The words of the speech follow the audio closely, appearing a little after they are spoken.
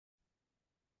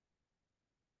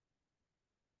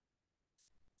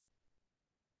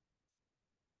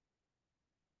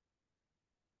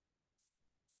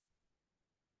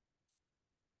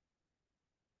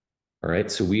All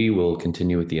right, so we will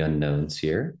continue with the unknowns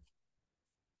here.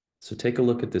 So take a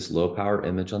look at this low power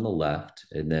image on the left,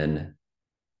 and then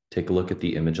take a look at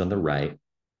the image on the right.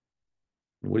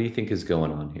 What do you think is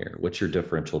going on here? What's your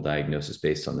differential diagnosis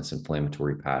based on this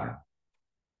inflammatory pattern?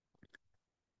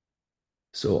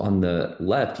 So on the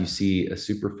left, you see a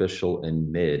superficial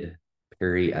and mid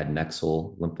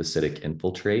periadnexal lymphocytic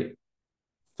infiltrate,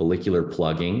 follicular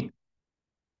plugging,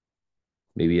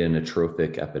 maybe an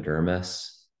atrophic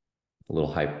epidermis, a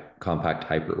little compact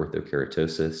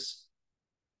hyperorthokeratosis.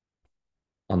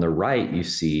 On the right, you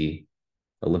see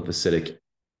a lymphocytic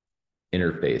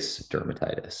interface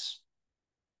dermatitis.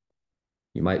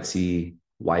 You might see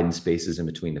widened spaces in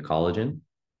between the collagen.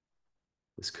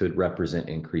 This could represent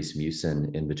increased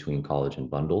mucin in between collagen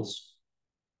bundles.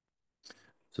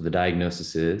 So the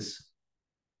diagnosis is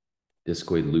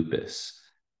discoid lupus.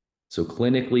 So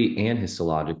clinically and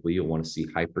histologically, you'll want to see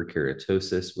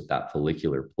hyperkeratosis with that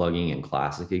follicular plugging in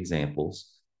classic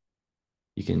examples.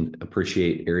 You can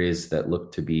appreciate areas that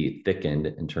look to be thickened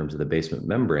in terms of the basement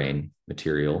membrane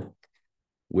material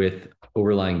with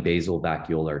overlying basal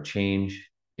vacuolar change,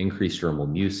 increased dermal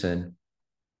mucin,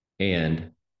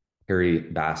 and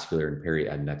perivascular and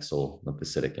periadnexal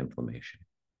lymphocytic inflammation.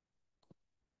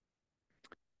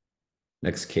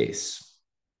 Next case.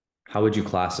 How would you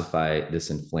classify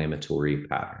this inflammatory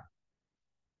pattern?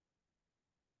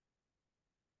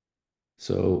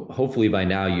 So hopefully by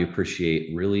now you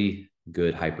appreciate really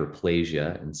good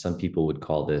hyperplasia, and some people would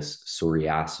call this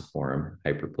psoriasiform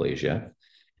hyperplasia.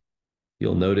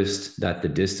 You'll notice that the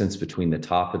distance between the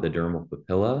top of the dermal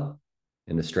papilla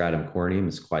and the stratum corneum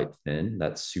is quite thin.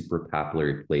 That's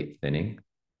suprapapillary plate thinning.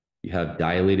 You have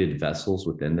dilated vessels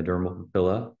within the dermal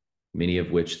papilla, many of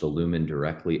which the lumen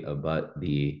directly abut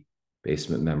the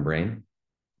basement membrane.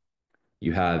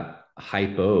 You have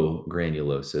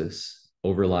hypogranulosis,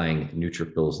 overlying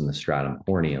neutrophils in the stratum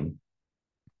corneum.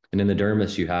 And in the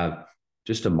dermis, you have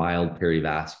just a mild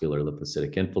perivascular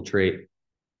lymphocytic infiltrate.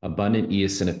 Abundant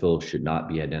eosinophils should not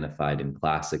be identified in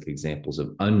classic examples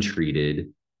of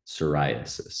untreated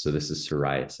psoriasis. So this is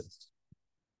psoriasis.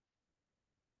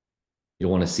 You'll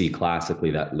want to see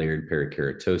classically that layered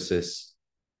perikeratosis,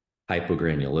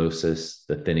 hypogranulosis,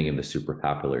 the thinning of the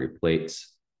suprapapillary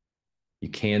plates. You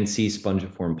can see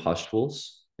spongiform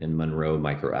pustules in Monroe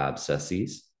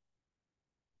microabscesses.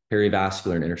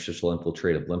 Perivascular and interstitial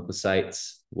infiltrate of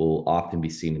lymphocytes will often be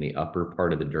seen in the upper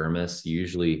part of the dermis. You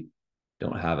usually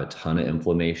don't have a ton of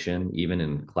inflammation, even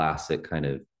in classic kind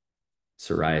of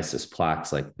psoriasis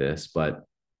plaques like this. But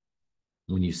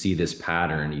when you see this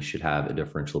pattern, you should have a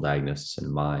differential diagnosis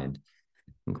in mind,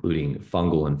 including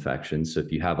fungal infections. So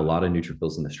if you have a lot of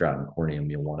neutrophils in the stratum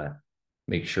corneum, you'll want to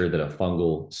make sure that a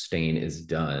fungal stain is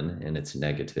done and it's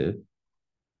negative.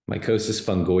 Mycosis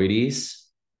fungoides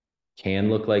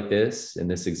can look like this. In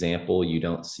this example, you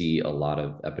don't see a lot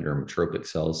of epidermotropic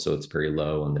cells, so it's very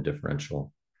low on the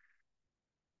differential.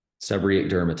 Seborrheic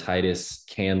dermatitis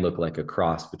can look like a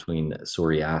cross between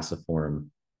psoriasiform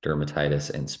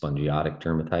dermatitis and spongiotic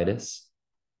dermatitis.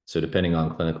 So depending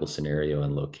on clinical scenario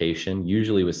and location,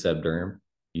 usually with sebderm,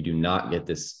 you do not get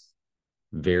this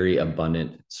very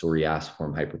abundant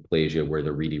psoriasiform hyperplasia where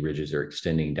the reedy ridges are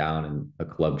extending down in a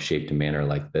club-shaped manner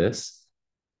like this.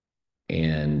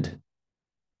 And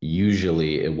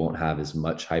usually it won't have as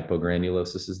much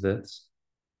hypogranulosis as this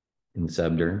in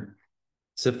sebderm.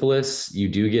 Syphilis, you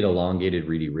do get elongated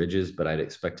reedy ridges, but I'd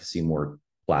expect to see more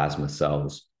plasma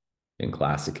cells in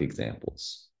classic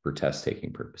examples for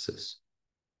test-taking purposes.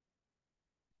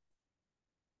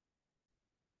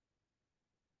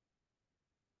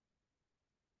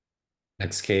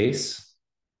 Next case,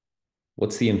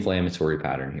 what's the inflammatory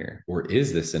pattern here? Or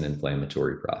is this an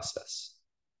inflammatory process?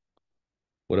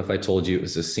 What if I told you it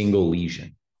was a single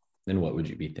lesion? Then what would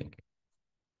you be thinking?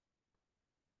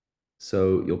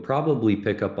 So you'll probably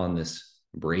pick up on this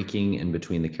breaking in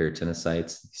between the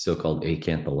keratinocytes, so-called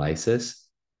acantholysis.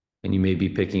 And you may be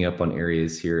picking up on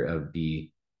areas here of the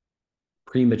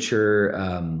premature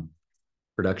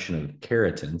production of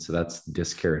keratin. So that's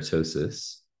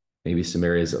dyskeratosis. Maybe some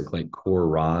areas that look like core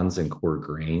rons and core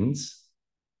grains.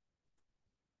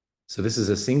 So this is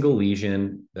a single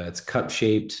lesion that's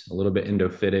cup-shaped, a little bit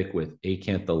endophytic with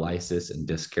acantholysis and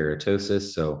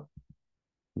dyskeratosis. So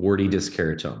warty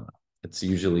dyskeratoma. It's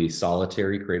usually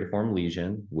solitary craterform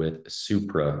lesion with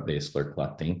supravascular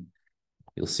clefting.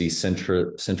 You'll see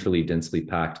centrally densely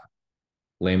packed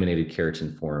laminated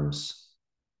keratin forms,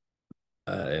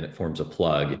 and it forms a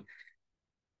plug.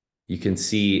 You can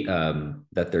see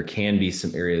that there can be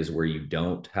some areas where you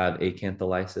don't have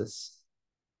acantholysis,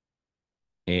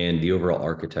 and the overall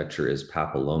architecture is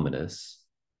papillomatous.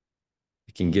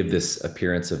 It can give this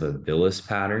appearance of a villus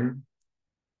pattern,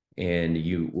 and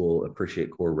you will appreciate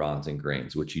core rods and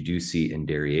grains, which you do see in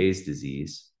Derrier's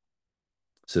disease.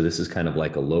 So this is kind of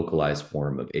like a localized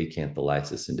form of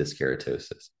acantholysis and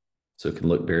dyskeratosis. So it can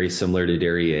look very similar to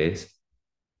Derrier's.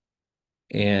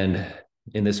 And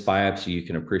in this biopsy, you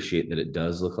can appreciate that it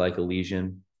does look like a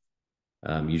lesion.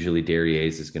 Usually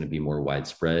Derrier's is going to be more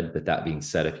widespread, but that being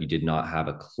said, if you did not have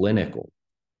a clinical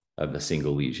of a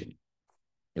single lesion,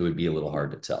 it would be a little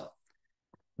hard to tell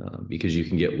because you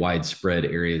can get widespread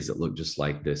areas that look just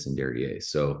like this in Derrier's.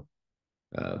 So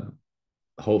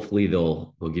hopefully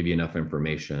they'll give you enough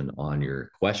information on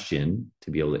your question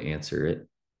to be able to answer it.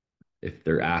 If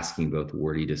they're asking both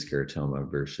warty dyskeratoma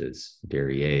versus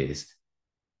Derrier's,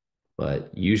 but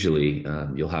usually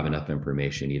you'll have enough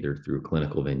information either through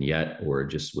clinical vignette or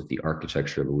just with the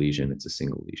architecture of the lesion, it's a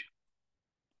single lesion.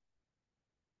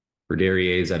 For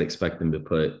Derrier's, I'd expect them to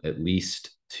put at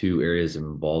least 2 areas of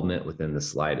involvement within the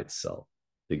slide itself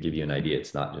to give you an idea.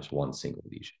 It's not just one single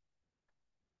lesion.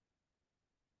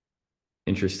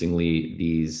 Interestingly,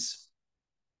 these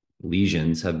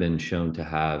lesions have been shown to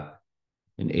have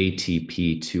an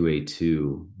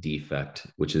ATP2A2 defect,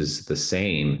 which is the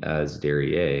same as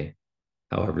Derrier.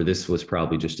 However, this was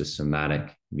probably just a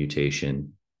somatic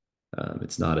mutation.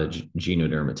 It's not a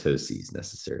genodermatoses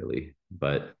necessarily,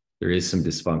 but there is some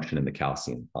dysfunction in the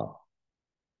calcium pump.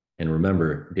 And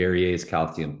remember, Derrier's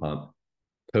calcium pump,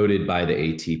 coded by the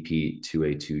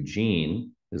ATP2A2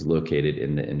 gene, is located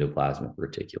in the endoplasmic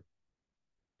reticulum.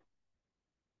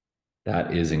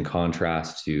 That is in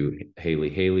contrast to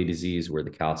Haley-Haley disease, where the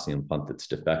calcium pump that's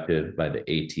defective by the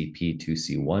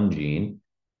ATP2C1 gene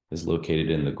is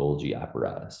located in the Golgi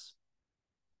apparatus.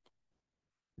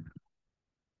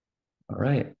 All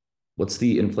right, what's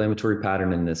the inflammatory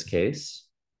pattern in this case?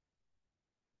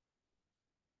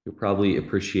 You'll probably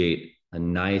appreciate a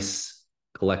nice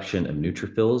collection of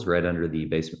neutrophils right under the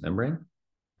basement membrane.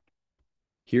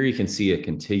 Here you can see a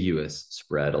contiguous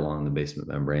spread along the basement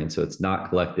membrane, so it's not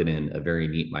collected in a very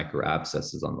neat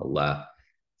microabscesses on the left.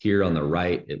 Here on the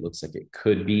right, it looks like it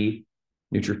could be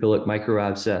neutrophilic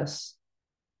microabscess.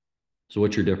 So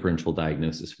what's your differential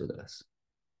diagnosis for this?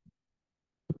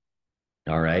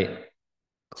 All right.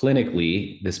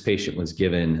 Clinically, this patient was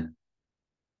given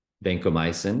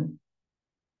vancomycin,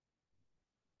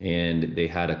 and they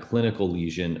had a clinical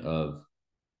lesion of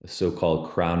a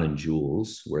so-called crown and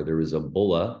jewels, where there was a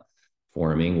bulla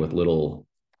forming with little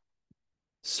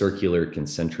circular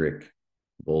concentric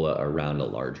bulla around a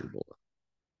larger bulla.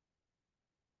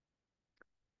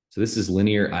 So this is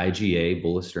linear IgA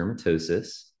bullous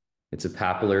dermatosis. It's a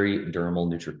papillary dermal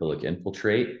neutrophilic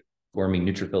infiltrate forming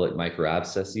neutrophilic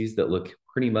microabscesses that look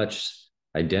pretty much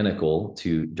identical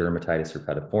to dermatitis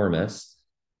herpetiformis.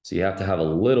 So you have to have a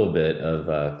little bit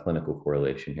of clinical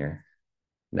correlation here.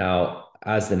 Now,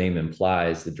 as the name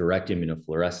implies, the direct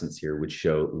immunofluorescence here would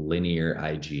show linear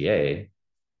IgA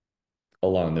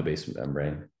along the basement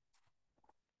membrane.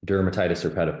 Dermatitis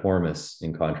herpetiformis,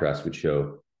 in contrast, would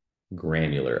show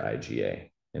granular IgA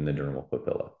in the dermal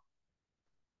papilla.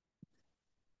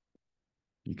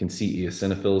 You can see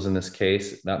eosinophils in this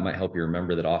case. That might help you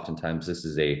remember that oftentimes this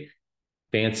is a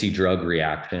fancy drug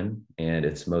reaction, and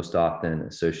it's most often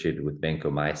associated with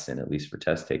vancomycin, at least for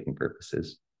test taking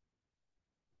purposes.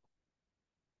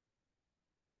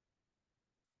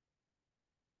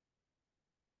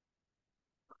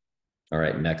 All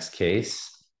right, next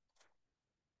case.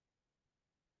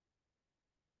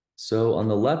 So on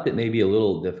the left, it may be a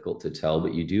little difficult to tell,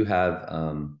 but you do have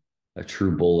a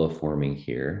true bulla forming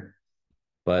here.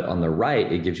 But on the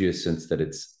right, it gives you a sense that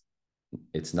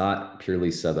it's not purely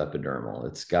subepidermal.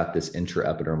 It's got this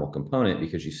intraepidermal component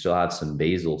because you still have some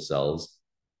basal cells,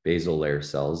 basal layer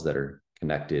cells that are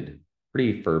connected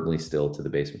pretty firmly still to the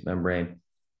basement membrane.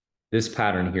 This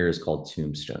pattern here is called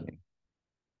tombstoning.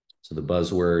 So the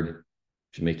buzzword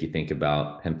should make you think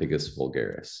about pemphigus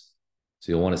vulgaris.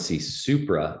 So you'll want to see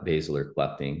suprabasilar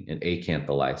clefting and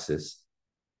acantholysis.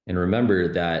 And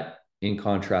remember that in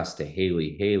contrast to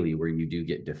Haley-Haley, where you do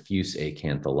get diffuse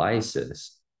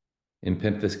acantholysis, in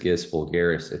pemphigus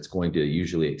vulgaris, it's going to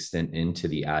usually extend into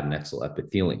the adnexal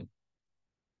epithelium.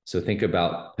 So think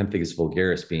about pemphigus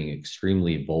vulgaris being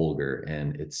extremely vulgar,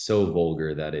 and it's so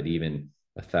vulgar that it even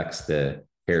affects the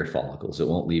hair follicles. It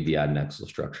won't leave the adnexal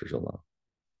structures alone.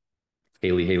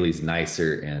 Haley-Haley's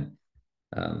nicer and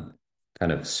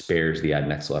kind of spares the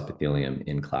adnexal epithelium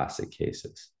in classic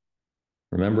cases.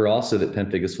 Remember also that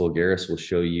pemphigus vulgaris will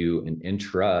show you an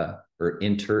intra or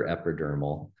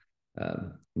interepidermal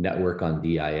network on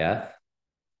DIF,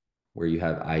 where you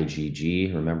have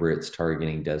IgG. Remember, it's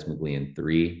targeting desmoglein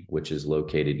 3, which is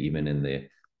located even in the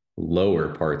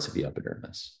lower parts of the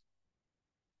epidermis.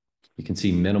 You can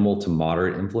see minimal to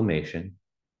moderate inflammation.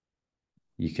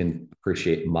 You can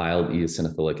appreciate mild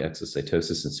eosinophilic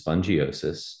exocytosis and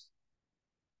spongiosis.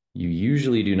 You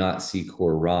usually do not see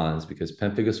corons because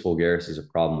pemphigus vulgaris is a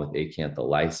problem with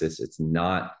acantholysis. It's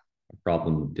not a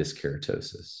problem with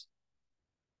dyskeratosis.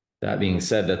 That being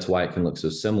said, that's why it can look so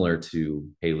similar to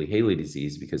Haley-Haley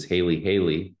disease, because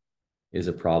Haley-Haley is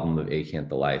a problem of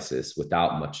acantholysis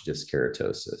without much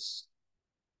dyskeratosis.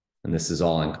 And this is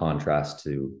all in contrast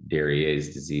to Darier's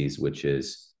disease, which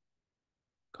is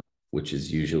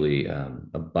usually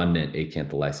abundant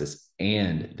acantholysis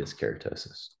and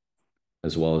dyskeratosis,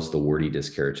 as well as the warty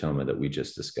dyskeratoma that we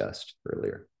just discussed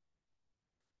earlier.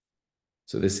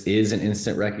 So this is an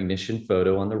instant recognition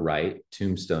photo on the right,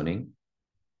 tombstoning,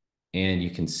 and you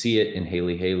can see it in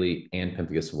Haley-Haley and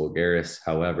pemphigus vulgaris.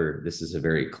 However, this is a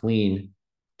very clean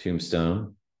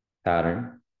tombstone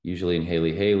pattern. Usually in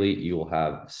Haley-Haley, you will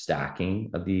have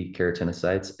stacking of the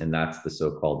keratinocytes, and that's the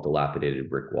so-called dilapidated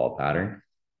brick wall pattern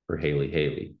for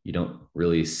Haley-Haley. You don't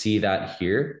really see that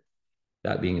here.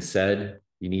 That being said,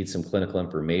 you need some clinical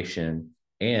information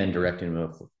and direct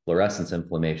immunofluorescence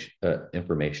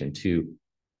information to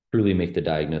truly make the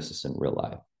diagnosis in real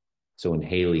life. So in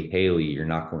Haley-Haley, you're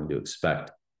not going to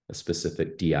expect a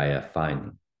specific DIF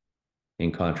finding,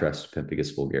 in contrast to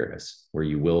pemphigus vulgaris, where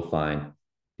you will find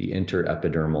the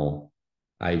interepidermal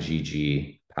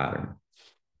IgG pattern.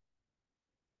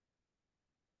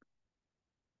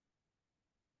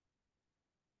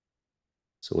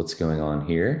 So what's going on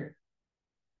here?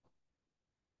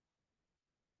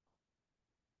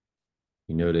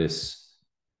 You notice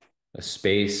a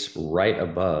space right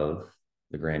above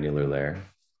the granular layer,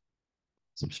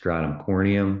 substratum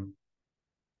corneum,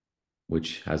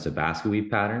 which has a basket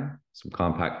weave pattern, some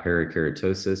compact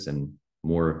perikeratosis, and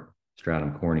more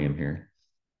stratum corneum here.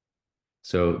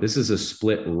 So this is a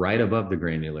split right above the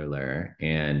granular layer,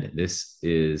 and this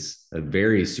is a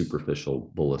very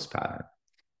superficial bullous pattern.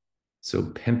 So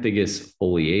pemphigus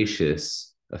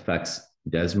foliaceus affects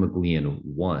desmoglein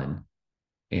 1,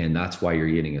 and that's why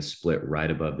you're getting a split right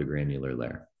above the granular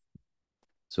layer.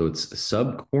 So it's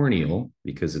subcorneal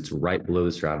because it's right below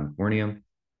the stratum corneum.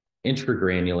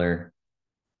 Intragranular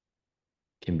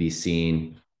can be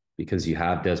seen because you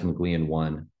have desmoglein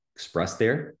 1 expressed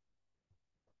there,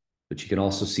 but you can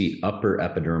also see upper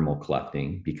epidermal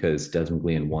clefting because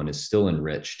desmoglein 1 is still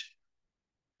enriched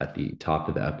at the top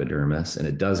of the epidermis, and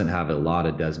it doesn't have a lot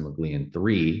of desmoglein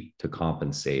 3 to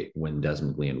compensate when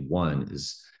desmoglein 1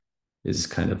 is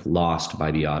kind of lost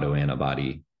by the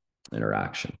autoantibody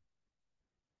interaction.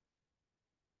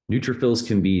 Neutrophils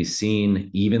can be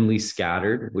seen evenly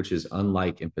scattered, which is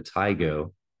unlike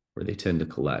impetigo, where they tend to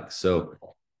collect. So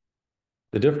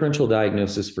the differential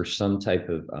diagnosis for some type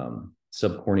of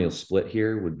subcorneal split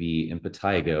here would be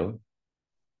impetigo,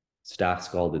 staph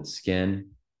scalded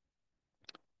skin.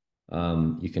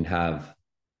 You can have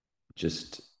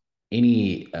just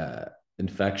any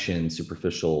infection,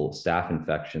 superficial staph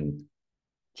infection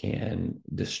can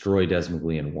destroy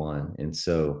desmoglein 1. And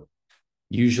so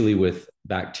usually with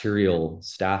bacterial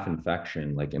staph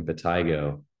infection like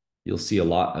impetigo, you'll see a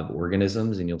lot of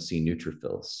organisms and you'll see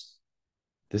neutrophils.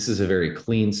 This is a very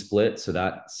clean split, so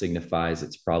that signifies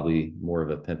it's probably more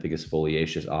of a pemphigus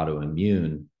foliaceus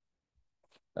autoimmune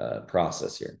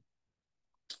process here.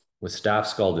 With staph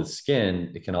scalded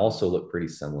skin, it can also look pretty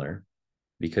similar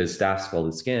because staph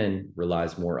scalded skin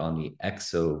relies more on the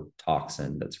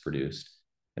exotoxin that's produced,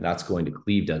 and that's going to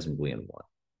cleave desmoglein 1.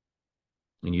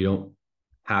 And you don't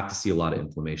have to see a lot of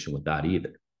inflammation with that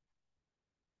either.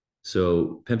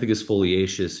 So pemphigus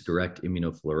foliaceus direct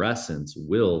immunofluorescence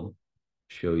will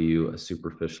show you a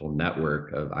superficial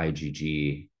network of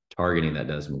IgG targeting that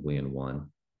desmoglein 1.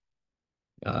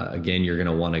 Again, you're going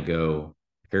to want to go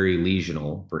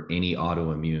perilesional for any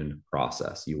autoimmune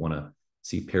process. You want to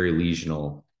see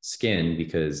perilesional skin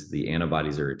because the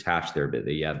antibodies are attached there, but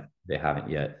they haven't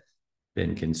yet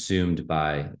been consumed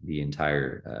by the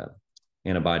entire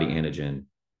antibody antigen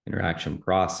interaction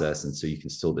process. And so you can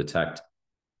still detect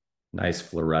nice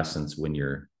fluorescence when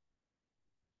you're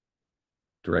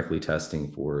directly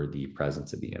testing for the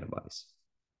presence of the antibodies.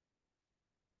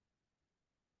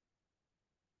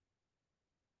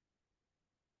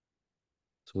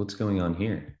 So what's going on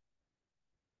here?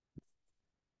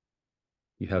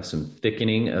 You have some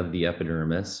thickening of the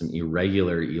epidermis, some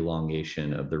irregular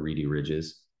elongation of the reedy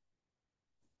ridges.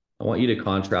 I want you to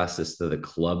contrast this to the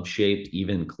club-shaped,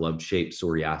 even club-shaped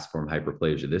psoriasiform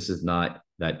hyperplasia. This is not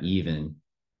that even,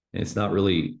 and it's not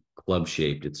really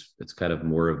club-shaped. It's kind of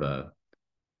more of a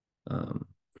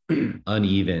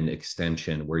uneven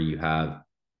extension where you have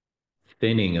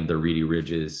thinning of the reedy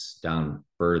ridges down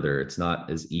further. It's not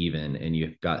as even, and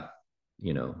you've got,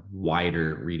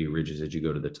 wider reedy ridges as you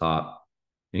go to the top.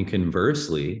 And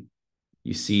conversely,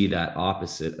 you see that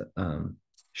opposite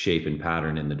shape and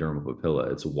pattern in the dermal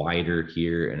papilla. It's wider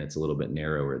here and it's a little bit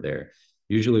narrower there.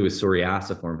 Usually with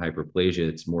psoriasiform hyperplasia,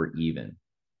 it's more even.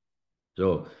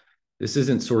 So this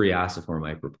isn't psoriasiform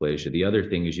hyperplasia. The other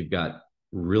thing is you've got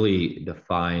really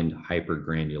defined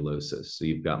hypergranulosis. So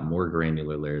you've got more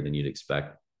granular layer than you'd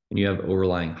expect, and you have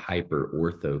overlying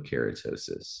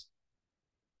hyperorthokeratosis.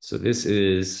 So this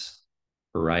is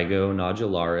prurigo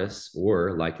nodularis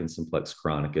or lichen simplex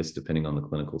chronicus, depending on the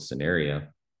clinical scenario.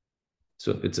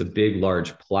 So if it's a big,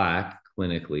 large plaque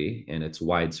clinically, and it's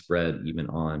widespread even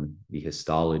on the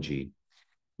histology,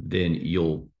 then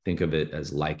you'll think of it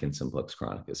as lichen simplex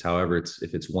chronicus. However,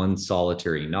 if it's one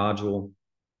solitary nodule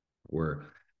or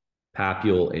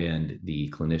papule and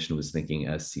the clinician was thinking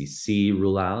SCC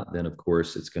rule out, then of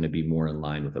course it's going to be more in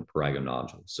line with a prurigo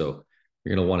nodule. So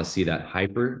you're going to want to see that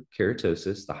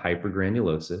hyperkeratosis, the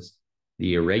hypergranulosis,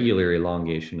 the irregular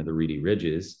elongation of the reedy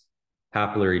ridges,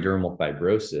 papillary dermal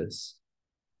fibrosis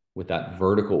with that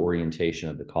vertical orientation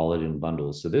of the collagen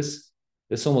bundles. So this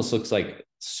almost looks like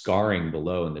scarring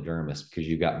below in the dermis because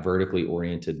you've got vertically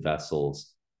oriented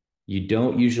vessels. You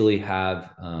don't usually have,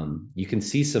 you can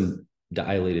see some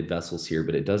dilated vessels here,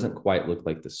 but it doesn't quite look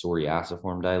like the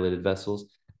psoriasiform dilated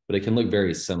vessels, but it can look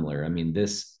very similar. I mean,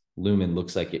 this lumen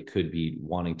looks like it could be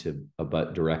wanting to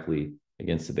abut directly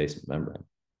against the basement membrane.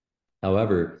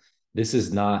 However, this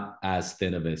is not as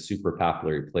thin of a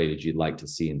suprapapillary plate as you'd like to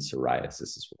see in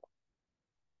psoriasis as well.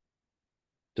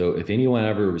 So if anyone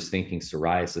ever was thinking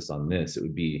psoriasis on this, it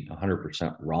would be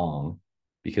 100% wrong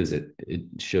because it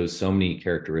shows so many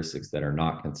characteristics that are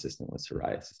not consistent with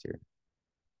psoriasis here.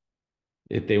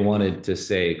 If they wanted to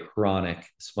say chronic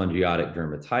spongiotic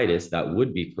dermatitis, that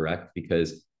would be correct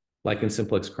because lichen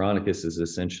simplex chronicus is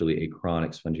essentially a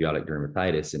chronic spongiotic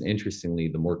dermatitis. And interestingly,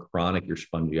 the more chronic your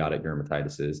spongiotic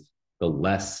dermatitis is, the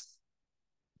less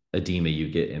edema you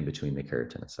get in between the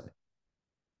keratinocyte.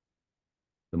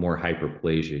 The more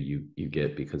hyperplasia you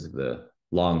get because of the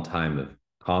long time of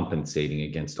compensating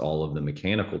against all of the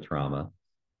mechanical trauma.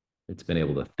 It's been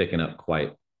able to thicken up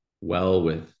quite well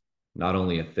with not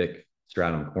only a thick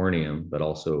stratum corneum, but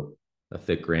also a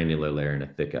thick granular layer and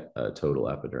a thick total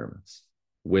epidermis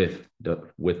with the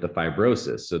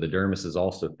fibrosis. So the dermis is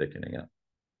also thickening up.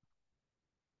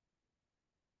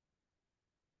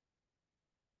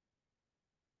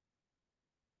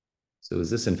 So is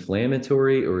this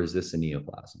inflammatory or is this a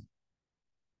neoplasm?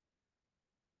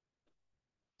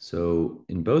 So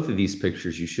in both of these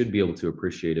pictures, you should be able to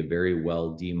appreciate a very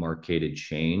well demarcated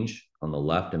change on the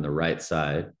left and the right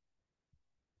side.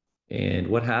 And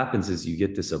what happens is you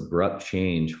get this abrupt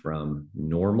change from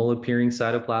normal appearing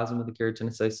cytoplasm of the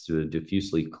keratinocytes to a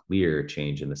diffusely clear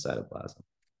change in the cytoplasm.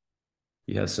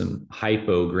 You have some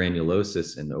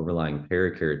hypogranulosis and overlying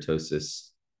parakeratosis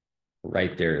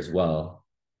right there as well.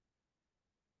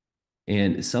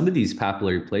 And some of these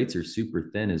papillary plates are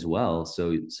super thin as well.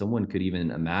 So someone could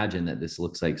even imagine that this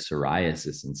looks like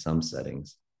psoriasis in some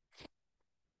settings.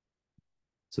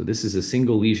 So this is a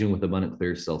single lesion with abundant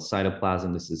clear cell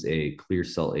cytoplasm. This is a clear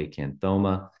cell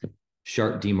acanthoma.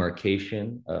 Sharp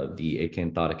demarcation of the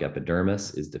acanthotic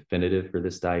epidermis is definitive for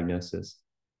this diagnosis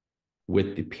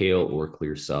with the pale or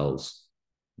clear cells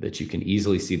that you can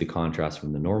easily see the contrast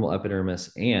from the normal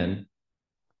epidermis, and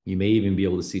you may even be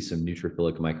able to see some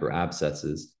neutrophilic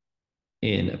microabscesses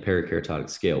in a perikeratotic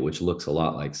scale, which looks a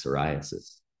lot like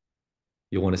psoriasis.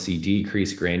 You'll want to see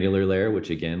decreased granular layer, which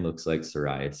again looks like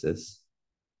psoriasis.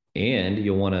 And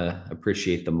you'll want to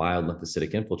appreciate the mild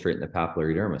lymphocytic infiltrate in the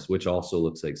papillary dermis, which also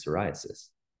looks like psoriasis.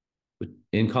 But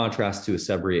in contrast to a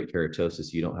seborrheic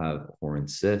keratosis, you don't have foreign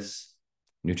cysts.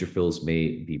 Neutrophils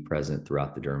may be present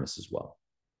throughout the dermis as well.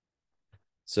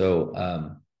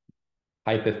 So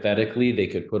hypothetically, they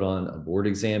could put on a board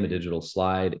exam, a digital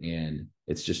slide, and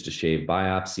it's just a shaved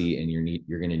biopsy, and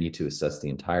you're going to need to assess the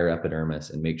entire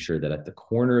epidermis and make sure that at the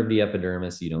corner of the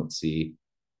epidermis, you don't see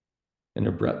an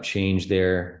abrupt change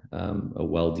there, a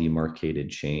well-demarcated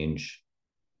change,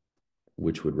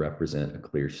 which would represent a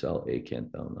clear cell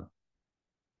acanthoma.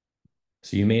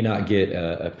 So you may not get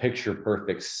a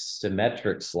picture-perfect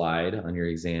symmetric slide on your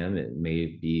exam. It may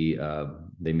be,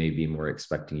 they may be more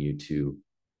expecting you to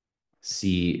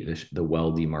see the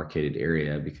well-demarcated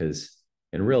area because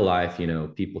in real life,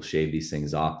 people shave these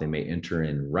things off. They may enter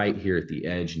in right here at the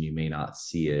edge and you may not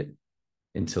see it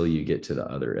until you get to the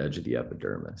other edge of the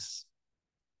epidermis.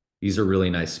 These are really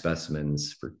nice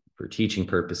specimens for teaching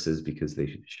purposes because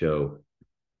they show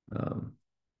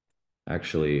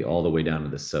actually all the way down to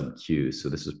the sub-Q. So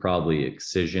this is probably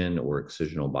excision or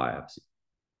excisional biopsy.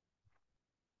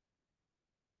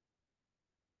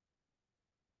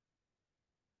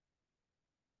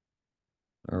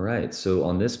 All right, so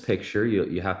on this picture,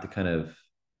 you have to kind of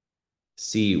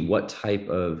see what type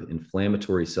of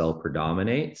inflammatory cell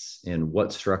predominates and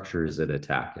what structure is it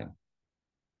attacking.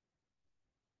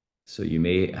 So you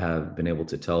may have been able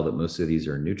to tell that most of these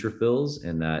are neutrophils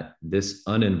and that this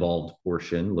uninvolved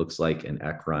portion looks like an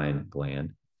eccrine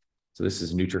gland. So this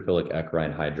is neutrophilic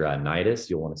eccrine hidradenitis.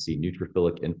 You'll want to see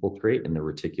neutrophilic infiltrate in the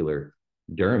reticular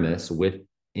dermis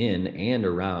within and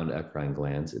around eccrine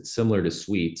glands. It's similar to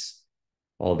Sweets,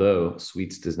 although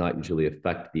Sweets does not usually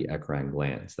affect the eccrine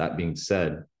glands. That being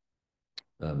said,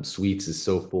 Sweets is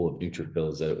so full of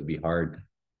neutrophils that it would be hard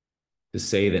to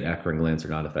say that eccrine glands are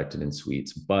not affected in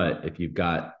Sweets. But if you've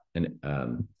got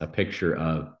a picture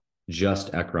of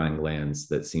just eccrine glands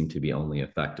that seem to be only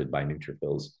affected by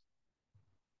neutrophils,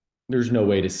 there's no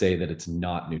way to say that it's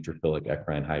not neutrophilic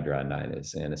eccrine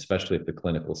hidradenitis. And especially if the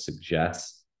clinical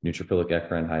suggests neutrophilic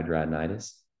eccrine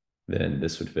hidradenitis, then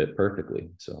this would fit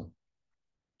perfectly. So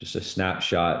just a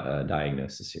snapshot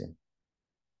diagnosis here.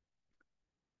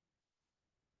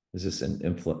 Is this an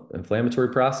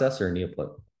inflammatory process or a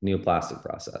neoplastic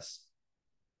process?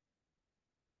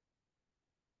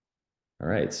 All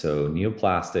right, so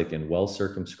neoplastic and well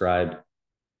circumscribed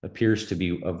appears to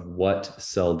be of what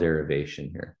cell derivation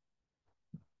here?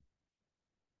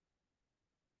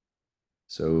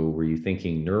 So were you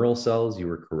thinking neural cells? You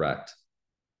were correct.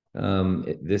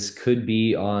 This could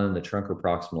be on the trunk or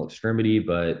proximal extremity,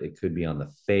 but it could be on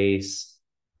the face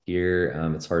here.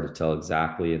 It's hard to tell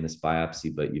exactly in this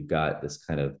biopsy, but you've got this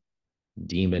kind of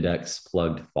Demodex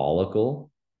plugged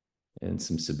follicle and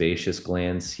some sebaceous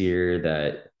glands here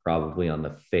that probably on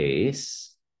the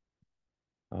face.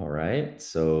 All right,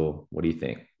 so what do you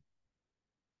think?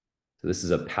 So this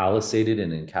is a palisaded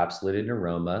and encapsulated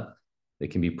neuroma. They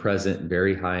can be present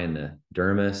very high in the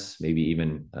dermis, maybe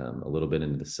even a little bit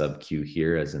into the sub-Q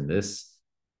here, as in this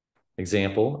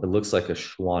example. It looks like a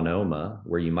schwannoma,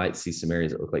 where you might see some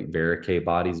areas that look like Verrucay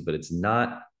bodies, but it's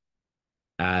not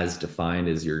as defined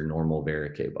as your normal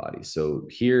Verrucay body. So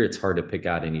here, it's hard to pick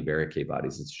out any Verrucay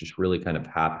bodies. It's just really kind of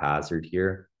haphazard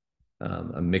here,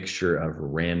 a mixture of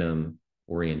random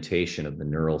orientation of the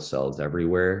neural cells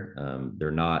everywhere. They're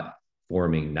not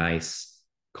forming nice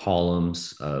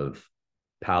columns of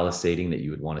palisading that you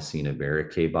would want to see in a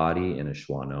Verrucay body in a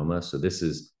schwannoma. So this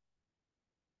is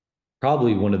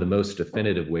probably one of the most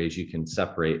definitive ways you can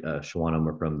separate a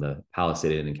schwannoma from the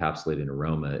palisaded and encapsulated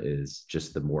neuroma is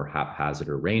just the more haphazard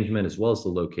arrangement, as well as the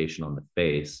location on the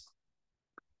face.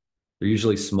 They're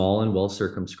usually small and well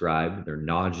circumscribed. They're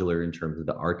nodular in terms of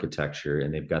the architecture,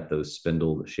 and they've got those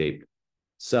spindle-shaped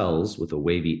cells with a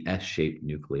wavy S-shaped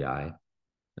nuclei,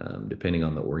 depending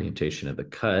on the orientation of the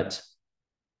cut.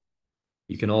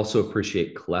 You can also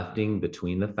appreciate clefting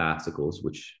between the fascicles,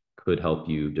 which could help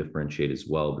you differentiate as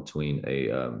well between a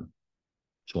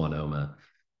schwannoma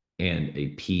and a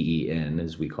PEN,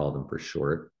 as we call them for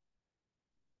short.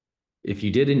 If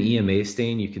you did an EMA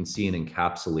stain, you can see an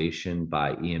encapsulation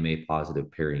by EMA positive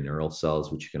perineural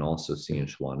cells, which you can also see in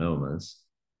schwannomas.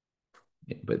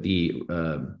 But the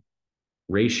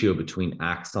ratio between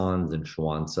axons and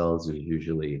Schwann cells is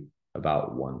usually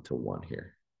about 1:1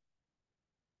 here.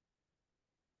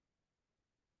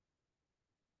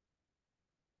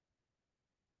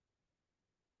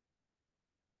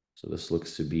 So this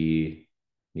looks to be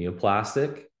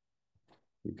neoplastic.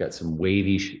 We've got some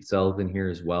wavy cells in here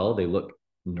as well. They look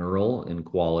neural in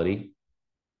quality.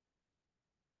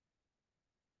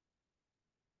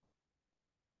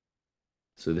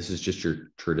 So this is just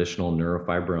your traditional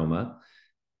neurofibroma.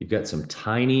 You've got some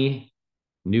tiny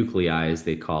nuclei, as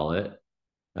they call it,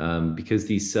 because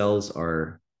these cells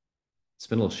are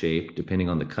spindle shaped. Depending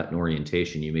on the cut and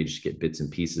orientation, you may just get bits and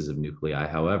pieces of nuclei.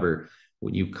 However,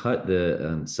 when you cut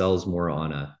the cells more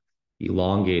on a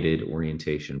elongated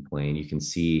orientation plane, you can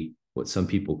see what some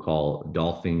people call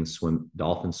dolphin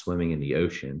swimming in the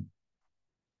ocean.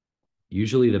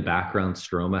 Usually the background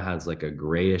stroma has like a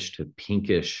grayish to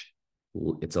pinkish,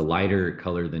 it's a lighter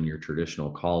color than your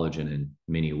traditional collagen in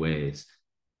many ways.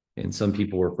 And some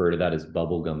people refer to that as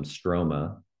bubblegum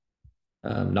stroma,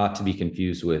 not to be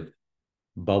confused with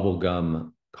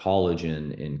bubblegum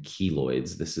collagen in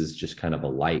keloids. This is just kind of a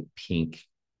light pink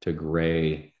to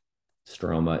gray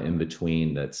stroma in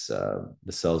between that's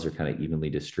the cells are kind of evenly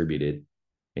distributed.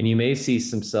 And you may see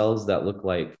some cells that look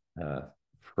like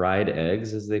fried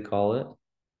eggs, as they call it,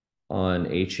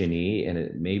 on H&E, and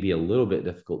it may be a little bit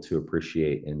difficult to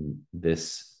appreciate in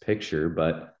this picture,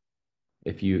 but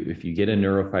if you get a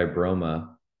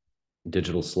neurofibroma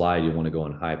digital slide, you want to go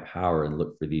on high power and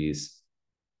look for these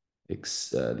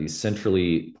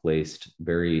centrally placed,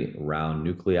 very round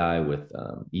nuclei with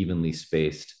evenly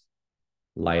spaced,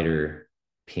 lighter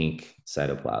pink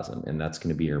cytoplasm, and that's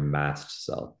going to be your mast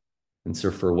cell. And so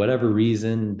for whatever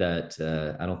reason that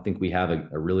I don't think we have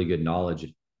a really good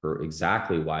knowledge for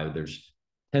exactly why there's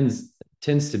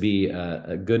tends to be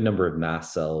a good number of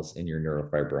mast cells in your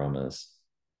neurofibromas.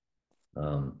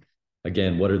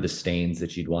 Again, what are the stains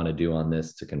that you'd want to do on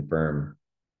this to confirm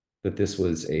that this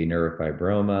was a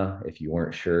neurofibroma if you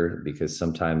weren't sure, because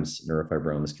sometimes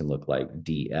neurofibromas can look like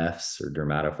DFs or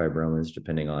dermatofibromas,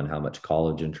 depending on how much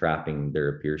collagen trapping there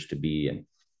appears to be and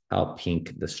how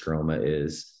pink the stroma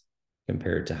is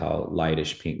compared to how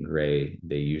lightish pink gray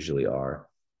they usually are.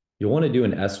 You'll want to do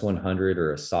an S100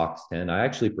 or a SOX 10. I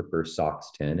actually prefer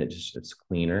SOX 10. It's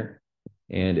cleaner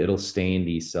and it'll stain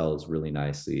these cells really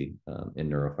nicely in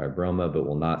neurofibroma, but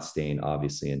will not stain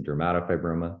obviously in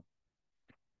dermatofibroma.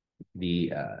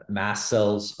 The mast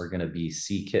cells are going to be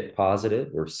c-KIT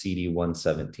positive, or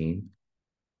CD117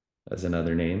 as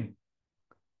another name.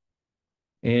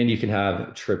 And you can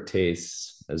have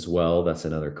tryptase as well. That's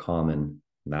another common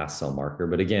mast cell marker.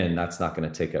 But again, that's not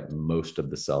going to take up most of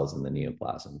the cells in the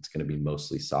neoplasm. It's going to be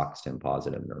mostly SOX10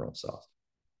 positive neural cells.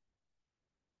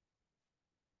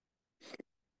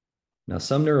 Now,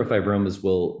 some neurofibromas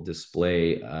will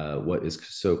display what is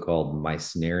so-called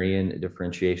Meissnerian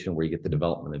differentiation, where you get the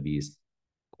development of these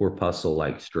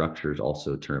corpuscle-like structures,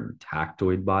 also termed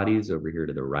tactoid bodies over here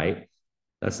to the right.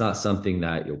 That's not something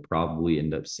that you'll probably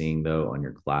end up seeing, though, on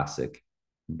your classic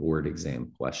board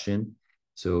exam question.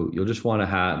 So you'll just want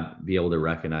to be able to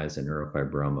recognize a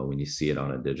neurofibroma when you see it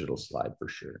on a digital slide for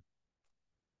sure.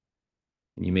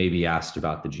 And you may be asked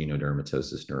about the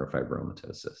genodermatosis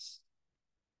neurofibromatosis.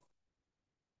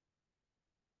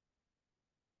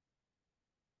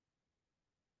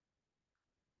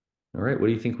 All right, what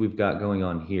do you think we've got going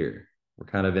on here? We're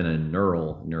kind of in a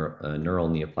neural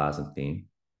neoplasm theme.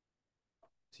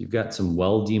 So you've got some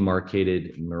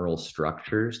well-demarcated neural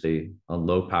structures. They, on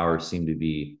low power, seem to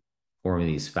be forming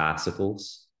these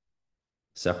fascicles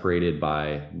separated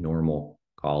by normal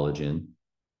collagen.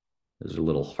 There's a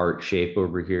little heart shape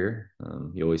over here.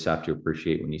 You always have to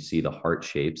appreciate when you see the heart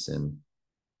shapes in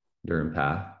derm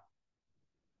path.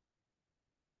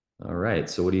 All right,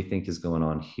 so what do you think is going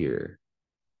on here?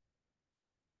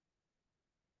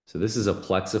 So this is a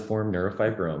plexiform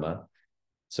neurofibroma.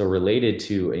 So related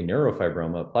to a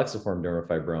neurofibroma, a plexiform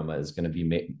neurofibroma is going to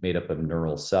be made up of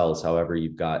neural cells. However,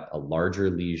 you've got a larger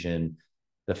lesion,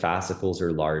 the fascicles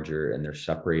are larger, and they're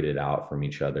separated out from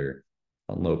each other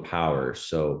on low power.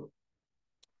 So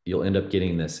you'll end up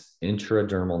getting this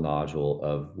intradermal nodule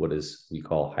of what we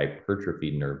call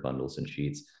hypertrophied nerve bundles and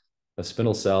sheets of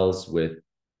spindle cells with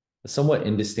a somewhat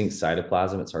indistinct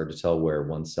cytoplasm. It's hard to tell where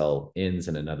one cell ends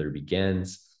and another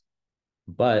begins,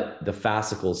 but the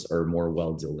fascicles are more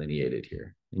well delineated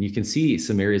here. And you can see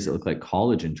some areas that look like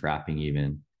collagen trapping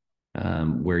even,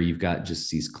 where you've got just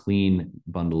these clean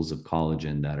bundles of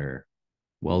collagen that are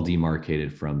well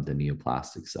demarcated from the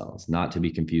neoplastic cells, not to be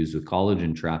confused with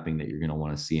collagen trapping that you're going to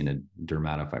want to see in a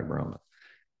dermatofibroma.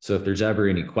 So if there's ever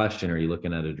any question, are you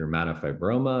looking at a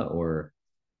dermatofibroma or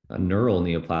a neural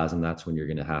neoplasm, that's when you're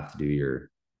going to have to do your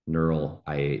neural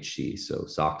IHC. So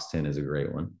SOX10 is a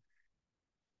great one.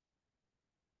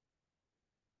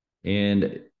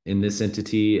 And in this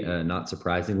entity, not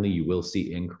surprisingly, you will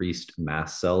see increased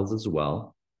mast cells as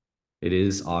well. It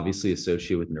is obviously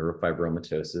associated with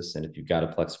neurofibromatosis. And if you've got a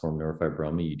plexiform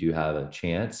neurofibroma, you do have a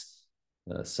chance.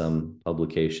 Some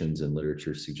publications and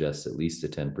literature suggest at least a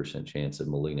 10% chance of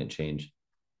malignant change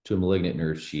to a malignant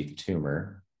nerve sheath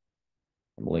tumor,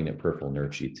 a malignant peripheral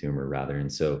nerve sheath tumor, rather.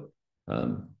 And so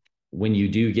when you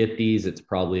do get these, it's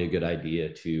probably a good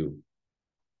idea to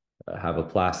have a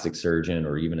plastic surgeon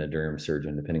or even a derm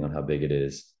surgeon, depending on how big it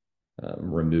is,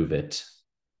 remove it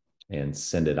and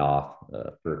send it off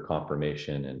for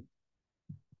confirmation and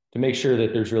to make sure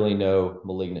that there's really no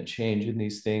malignant change in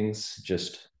these things,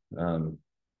 just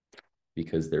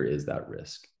because there is that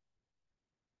risk.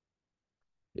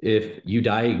 If you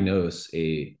diagnose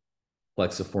a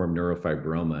plexiform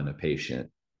neurofibroma in a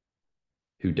patient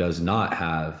who does not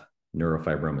have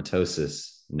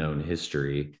neurofibromatosis known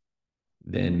history,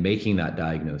 then making that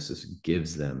diagnosis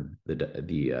gives them the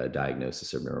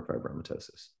diagnosis of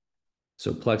neurofibromatosis.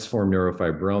 So plexiform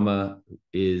neurofibroma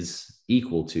is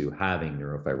equal to having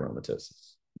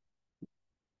neurofibromatosis.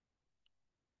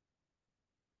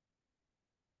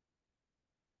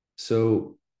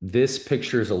 So this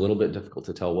picture is a little bit difficult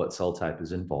to tell what cell type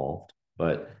is involved,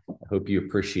 but I hope you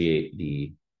appreciate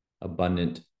the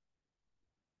abundant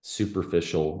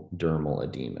superficial dermal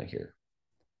edema here.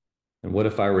 And what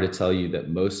if I were to tell you that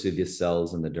most of the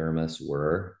cells in the dermis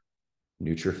were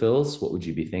neutrophils? What would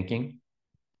you be thinking?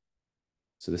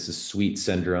 So this is sweet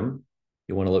syndrome.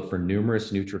 You want to look for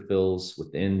numerous neutrophils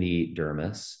within the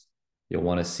dermis. You'll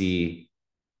want to see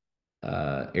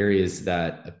areas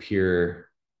that appear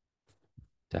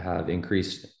to have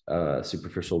increased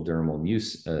superficial dermal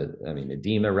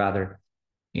edema rather.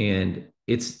 And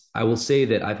I will say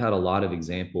that I've had a lot of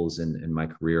examples in my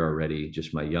career already,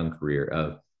 just my young career,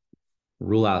 of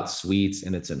rule out sweets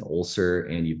and it's an ulcer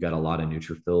and you've got a lot of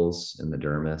neutrophils in the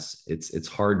dermis. It's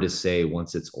hard to say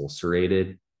once it's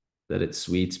ulcerated that it's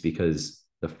sweets, because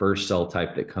the first cell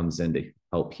type that comes in to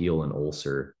help heal an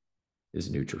ulcer is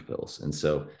neutrophils. And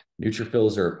so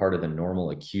neutrophils are a part of the normal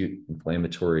acute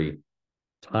inflammatory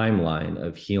timeline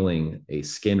of healing a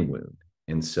skin wound.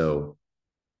 And so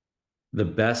the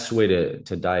best way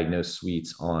to diagnose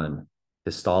sweets on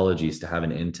histology is to have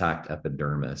an intact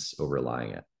epidermis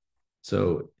overlying it.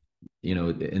 So,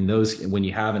 in those, when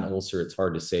you have an ulcer, it's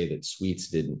hard to say that sweets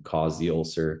didn't cause the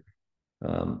ulcer.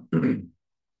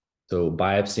 So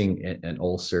biopsying an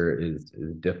ulcer is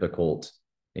difficult,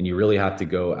 and you really have to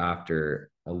go after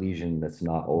a lesion that's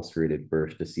not ulcerated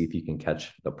first to see if you can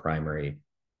catch the primary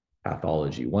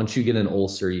pathology. Once you get an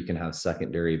ulcer, you can have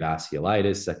secondary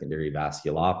vasculitis, secondary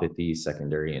vasculopathy,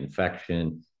 secondary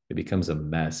infection. It becomes a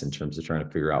mess in terms of trying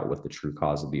to figure out what the true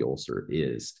cause of the ulcer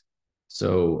is.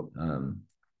 So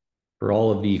for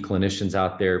all of the clinicians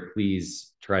out there,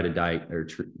 please try to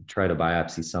try to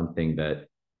biopsy something that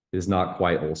is not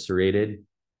quite ulcerated,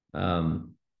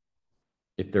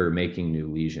 if they're making new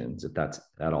lesions, if that's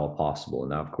at all possible.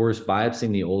 Now, of course,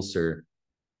 biopsying the ulcer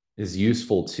is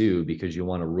useful too, because you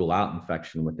want to rule out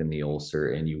infection within the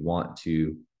ulcer and you want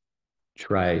to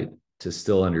try to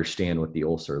still understand what the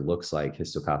ulcer looks like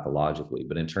histopathologically.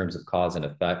 But in terms of cause and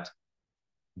effect,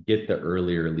 get the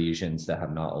earlier lesions that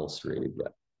have not ulcerated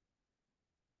yet.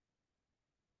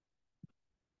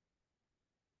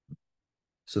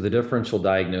 So the differential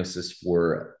diagnosis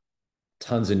for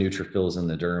tons of neutrophils in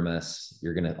the dermis,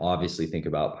 you're going to obviously think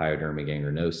about pyoderma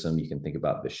gangrenosum. You can think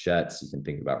about Behçet's. You can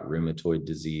think about rheumatoid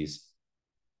disease.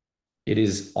 It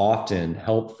is often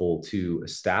helpful to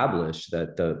establish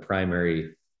that the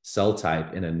primary cell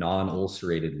type in a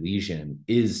non-ulcerated lesion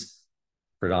is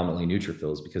predominantly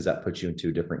neutrophils, because that puts you into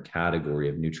a different category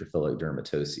of neutrophilic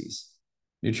dermatoses.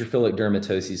 Neutrophilic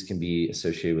dermatoses can be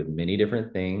associated with many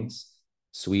different things.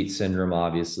 Sweet syndrome,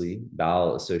 obviously,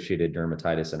 bowel-associated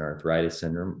dermatitis and arthritis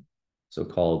syndrome,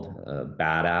 so-called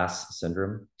badass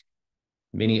syndrome.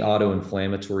 Many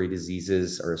autoinflammatory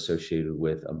diseases are associated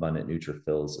with abundant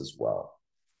neutrophils as well.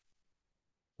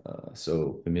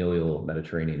 So familial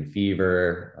Mediterranean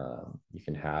fever, you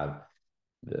can have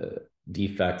the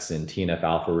defects in TNF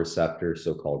alpha receptor,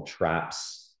 so-called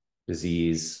TRAPS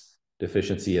disease,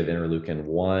 deficiency of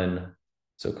interleukin-1,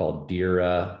 so-called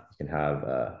DIRA. You can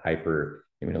have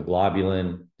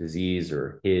hyperimmunoglobulin disease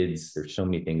or HIDS. There's so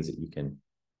many things that you can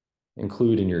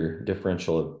include in your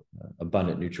differential of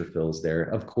abundant neutrophils there.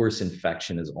 Of course,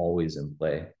 infection is always in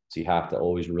play. So you have to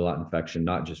always rule out infection,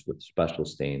 not just with special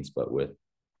stains, but with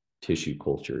tissue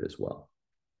culture as well.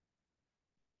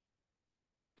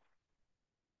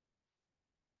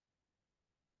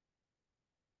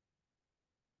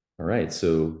 All right,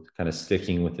 so kind of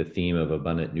sticking with the theme of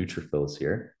abundant neutrophils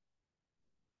here.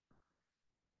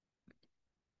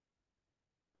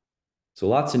 So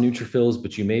lots of neutrophils,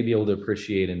 but you may be able to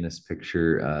appreciate in this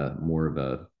picture more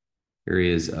of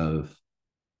areas of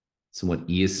somewhat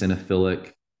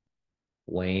eosinophilic,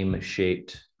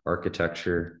 flame-shaped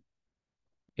architecture.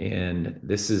 And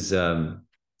this is an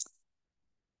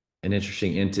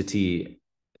interesting entity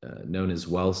known as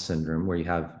Wells syndrome, where you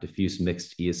have diffuse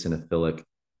mixed eosinophilic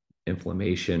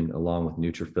inflammation along with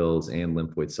neutrophils and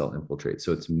lymphoid cell infiltrate.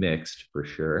 So it's mixed for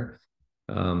sure.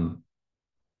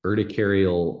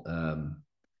 Urticarial,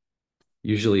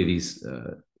 usually these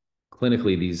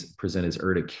clinically, these present as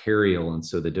urticarial. And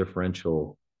so the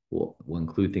differential will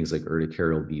include things like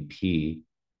urticarial BP,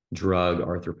 drug,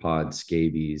 arthropod,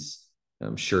 scabies,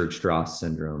 Sturge-Strauss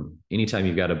syndrome. Anytime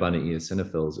you've got abundant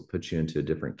eosinophils, it puts you into a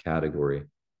different category.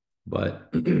 But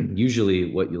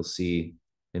usually what you'll see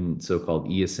in so-called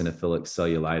eosinophilic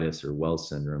cellulitis or Wells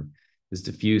syndrome is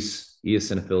diffuse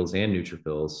eosinophils and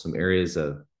neutrophils, some areas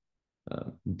of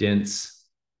dense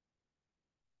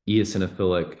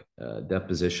eosinophilic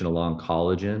deposition along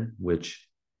collagen, which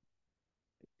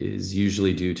is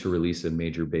usually due to release of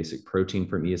major basic protein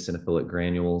from eosinophilic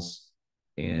granules,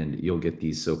 and you'll get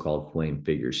these so-called flame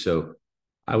figures. So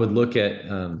I would look at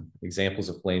examples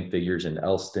of flame figures in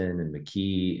Elston and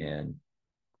McKee and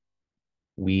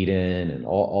Whedon and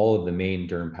all of the main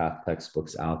derm path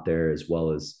textbooks out there, as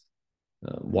well as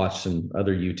watch some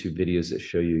other YouTube videos that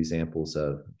show you examples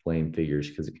of flame figures,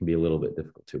 because it can be a little bit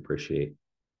difficult to appreciate.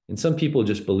 And some people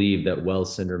just believe that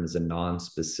Wells syndrome is a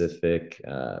non-specific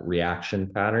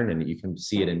reaction pattern, and you can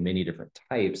see it in many different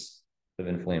types of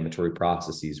inflammatory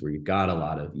processes where you've got a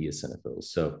lot of eosinophils.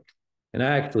 So, and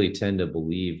I actually tend to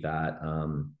believe that,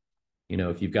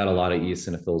 if you've got a lot of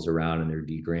eosinophils around and they're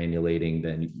degranulating,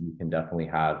 then you can definitely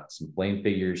have some flame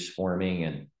figures forming,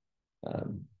 and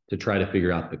to try to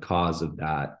figure out the cause of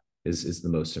that is the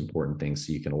most important thing,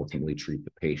 so you can ultimately treat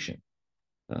the patient.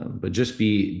 But just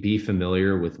be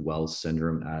familiar with Wells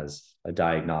syndrome as a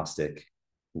diagnostic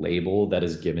label that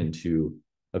is given to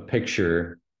a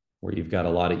picture where you've got a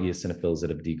lot of eosinophils that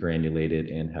have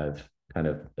degranulated and have kind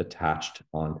of attached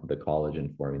onto the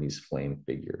collagen, forming these flame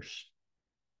figures.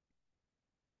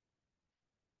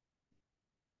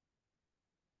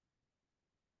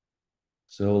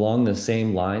 So along the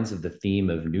same lines of the theme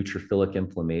of neutrophilic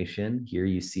inflammation, here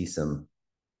you see some,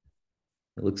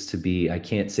 it looks to be, I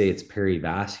can't say it's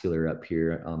perivascular up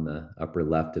here on the upper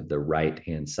left of the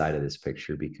right-hand side of this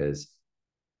picture, because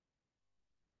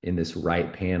in this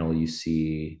right panel, you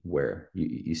see where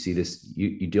you see this,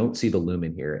 you don't see the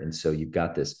lumen here. And so you've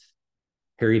got this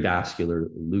perivascular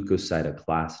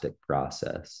leukocytoclastic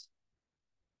process,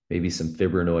 maybe some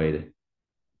fibrinoid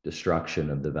destruction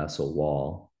of the vessel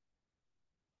wall.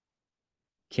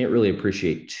 Can't really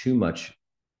appreciate too much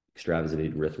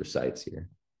extravasated erythrocytes here.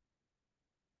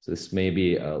 So this may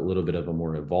be a little bit of a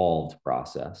more evolved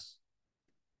process.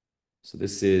 So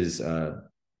this is a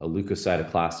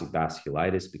leukocytoclastic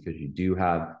vasculitis, because you do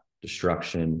have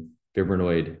destruction,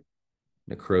 fibrinoid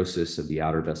necrosis of the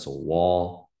outer vessel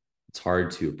wall. It's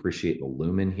hard to appreciate the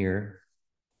lumen here.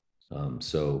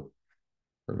 So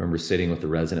I remember sitting with the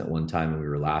resident one time and we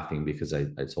were laughing because I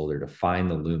told her to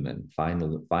find the lumen, find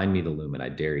me the lumen, I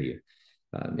dare you,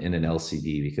 in an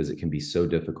LCD, because it can be so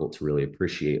difficult to really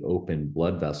appreciate open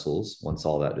blood vessels once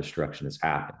all that destruction has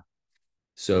happened.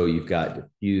 So you've got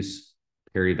diffuse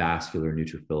perivascular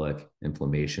neutrophilic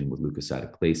inflammation with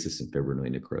leukocytoclasis and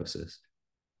fibrinoid necrosis.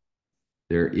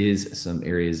 There is some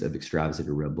areas of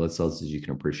extravasated red blood cells, as you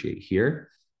can appreciate here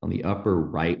on the upper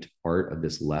right part of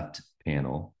this left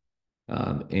panel.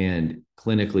 And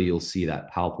clinically, you'll see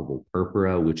that palpable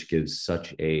purpura, which gives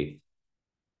such a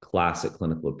classic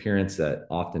clinical appearance that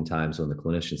oftentimes when the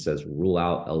clinician says rule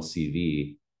out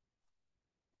LCV,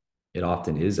 it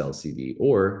often is LCV,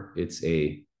 or it's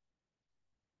a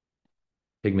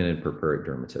pigmented purpuric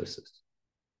dermatosis,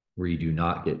 where you do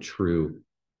not get true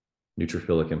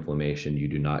neutrophilic inflammation, you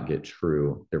do not get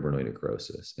true fibrinoid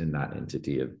necrosis in that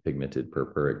entity of pigmented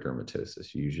purpuric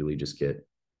dermatosis. You usually just get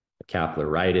a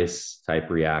capillaritis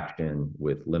type reaction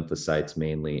with lymphocytes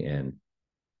mainly and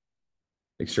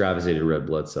extravasated red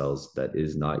blood cells that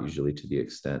is not usually to the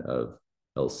extent of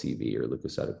LCV or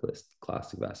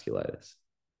leukocytoclastic vasculitis.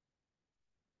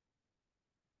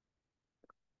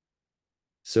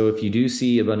 So if you do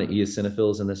see abundant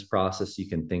eosinophils in this process, you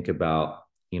can think about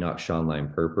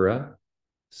Henoch-Schönlein purpura.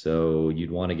 So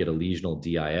you'd want to get a lesional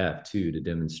DIF too to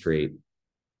demonstrate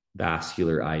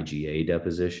vascular IgA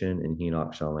deposition in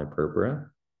Henoch-Schönlein purpura.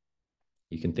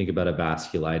 You can think about a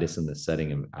vasculitis in the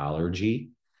setting of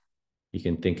allergy. You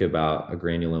can think about a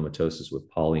granulomatosis with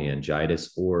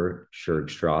polyangiitis or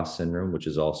Scherg-Strauss syndrome, which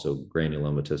is also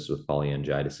granulomatosis with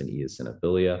polyangiitis and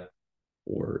eosinophilia,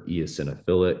 or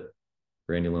eosinophilic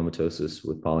granulomatosis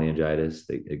with polyangiitis.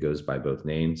 It goes by both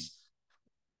names.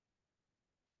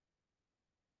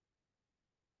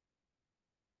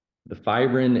 The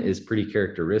fibrin is pretty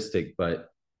characteristic, but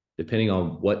depending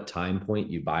on what time point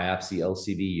you biopsy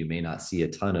LCV, you may not see a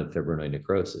ton of fibrinoid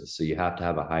necrosis. So you have to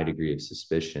have a high degree of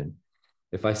suspicion.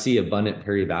 If I see abundant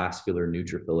perivascular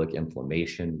neutrophilic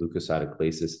inflammation,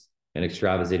 leukocytoclasis, and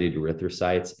extravasated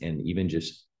erythrocytes, and even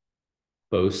just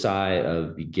foci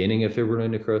of beginning of fibrinoid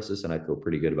necrosis, and I feel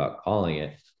pretty good about calling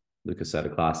it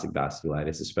leukocytoclastic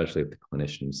vasculitis, especially if the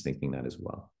clinician is thinking that as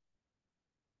well.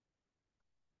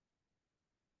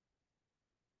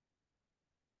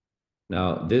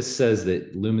 Now, this says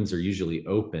that lumens are usually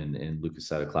open in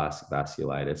leukocytoclastic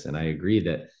vasculitis, and I agree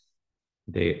that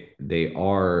they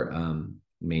are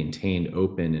maintained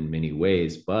open in many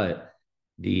ways, but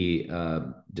the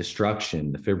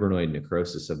destruction, the fibrinoid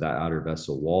necrosis of that outer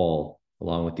vessel wall,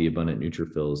 along with the abundant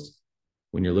neutrophils,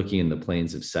 when you're looking in the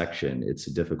planes of section, it's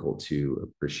difficult to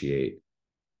appreciate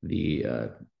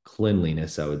the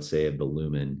cleanliness, I would say, of the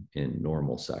lumen in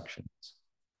normal sections.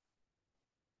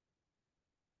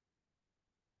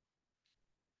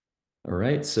 All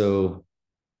right, so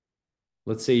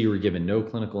let's say you were given no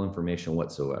clinical information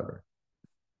whatsoever.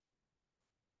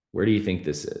 Where do you think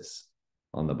this is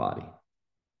on the body?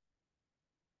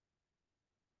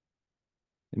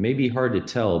 It may be hard to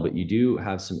tell, but you do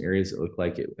have some areas that look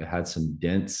like it had some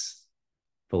dense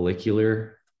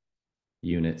follicular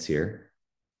units here.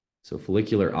 So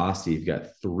follicular ostia, you've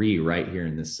got 3 right here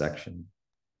in this section.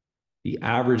 The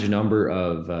average number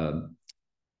of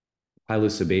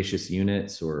pilosebaceous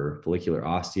units or follicular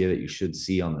ostia that you should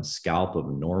see on the scalp of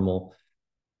a normal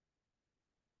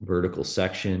vertical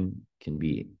section can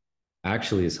be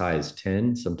actually as high as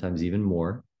 10, sometimes even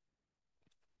more.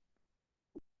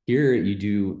 Here, you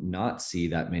do not see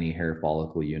that many hair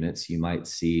follicle units. You might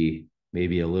see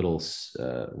maybe a little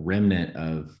remnant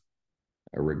of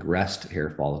a regressed hair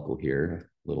follicle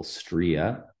here, a little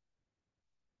stria.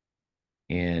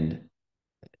 And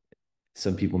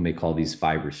some people may call these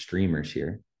fibrous streamers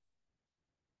here.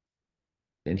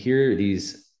 And here,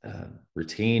 these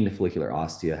retained follicular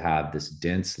ostia have this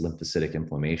dense lymphocytic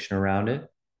inflammation around it.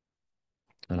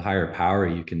 On higher power,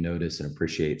 you can notice and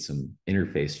appreciate some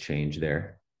interface change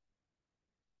there.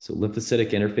 So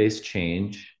lymphocytic interface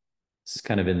change, this is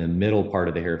kind of in the middle part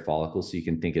of the hair follicle, so you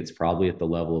can think it's probably at the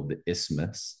level of the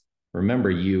isthmus.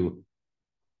 Remember, you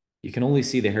can only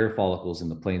see the hair follicles in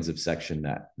the planes of section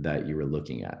that you were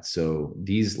looking at. So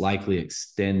these likely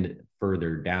extend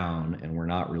further down, and we're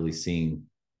not really seeing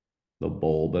the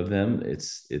bulb of them.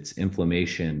 It's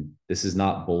inflammation. This is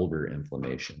not bulbar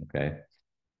inflammation, okay?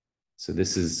 So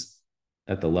this is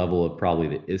at the level of probably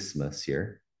the isthmus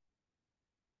here.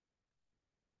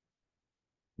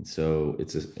 And so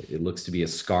it looks to be a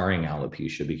scarring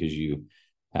alopecia because you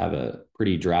have a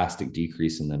pretty drastic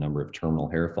decrease in the number of terminal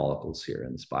hair follicles here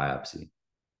in this biopsy.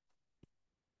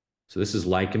 So this is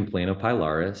lichen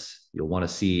planopilaris. You'll want to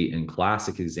see in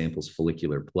classic examples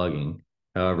follicular plugging.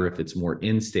 However, if it's more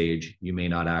in stage, you may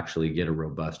not actually get a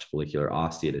robust follicular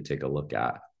ostia to take a look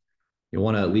at. You'll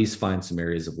want to at least find some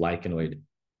areas of lichenoid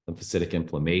lymphocytic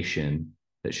inflammation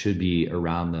that should be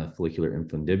around the follicular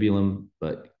infundibulum,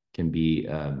 but can be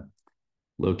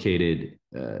located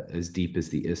as deep as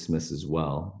the isthmus as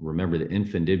well. Remember, the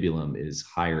infundibulum is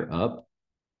higher up.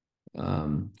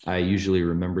 I usually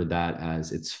remember that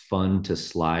as it's fun to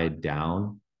slide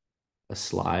down a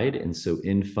slide. And so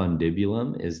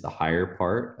infundibulum is the higher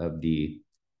part of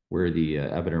where the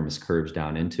epidermis curves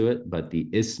down into it, but the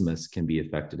isthmus can be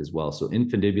affected as well. So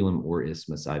infundibulum or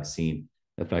isthmus I've seen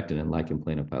affected in lichen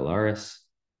planopilaris.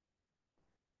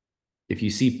 If you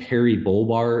see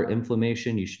peribulbar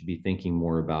inflammation, you should be thinking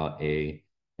more about an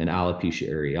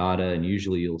alopecia areata, and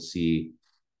usually you'll see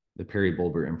the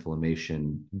peribulbar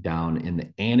inflammation down in the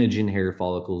anagen hair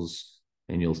follicles,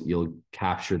 and you'll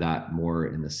capture that more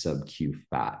in the sub-Q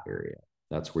fat area.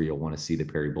 That's where you'll want to see the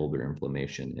peribulbar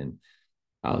inflammation in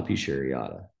alopecia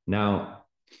areata. Now,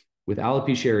 with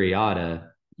alopecia areata,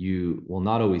 you will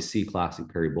not always see classic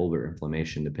peribulbar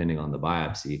inflammation depending on the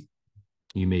biopsy.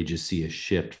 You may just see a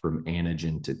shift from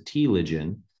anagen to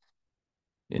telogen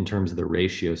in terms of the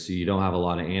ratio. So you don't have a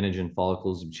lot of anagen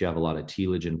follicles, but you have a lot of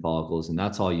telogen follicles, and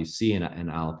that's all you see in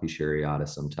alopecia areata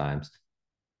sometimes.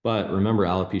 But remember,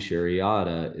 alopecia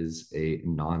areata is a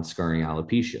non-scarring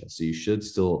alopecia, so you should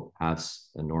still have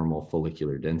a normal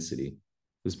follicular density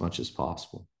as much as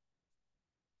possible.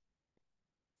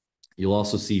 You'll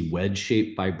also see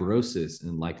wedge-shaped fibrosis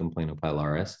in lichen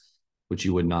planopilaris, which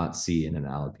you would not see in an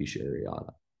alopecia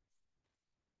areata.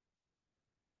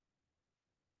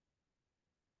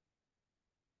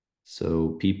 So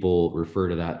people refer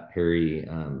to that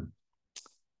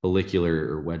follicular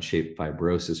or wedge-shaped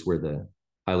fibrosis where the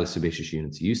pilosebaceous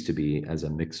units used to be as a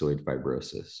myxoid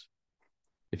fibrosis.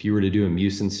 If you were to do a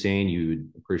mucin stain, you would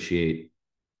appreciate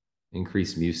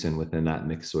increased mucin within that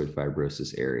myxoid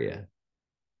fibrosis area.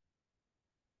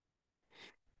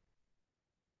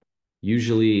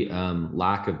 Usually,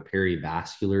 lack of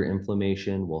perivascular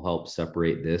inflammation will help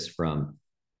separate this from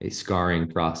a scarring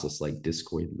process like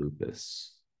discoid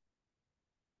lupus.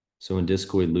 So in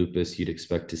discoid lupus, you'd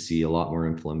expect to see a lot more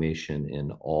inflammation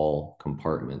in all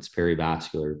compartments,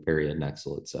 perivascular,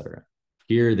 periadnexal, et cetera.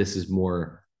 Here, this is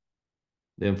more,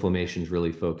 the inflammation is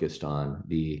really focused on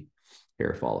the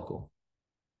hair follicle.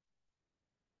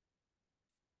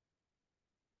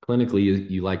 Clinically,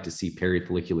 you like to see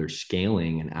perifollicular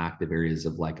scaling in active areas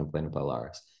of lichen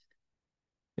planopilaris.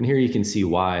 And here you can see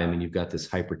why. I mean, you've got this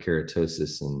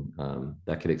hyperkeratosis, and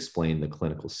that could explain the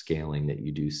clinical scaling that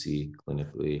you do see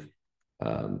clinically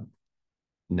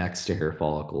next to hair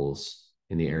follicles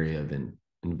in the area of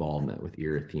involvement with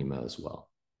erythema as well.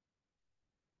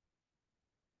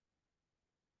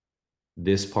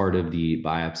 This part of the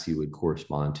biopsy would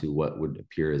correspond to what would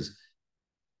appear as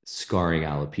scarring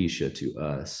alopecia to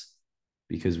us,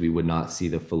 because we would not see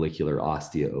the follicular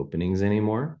ostia openings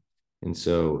anymore. And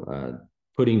so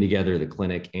putting together the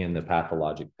clinic and the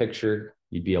pathologic picture,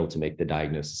 you'd be able to make the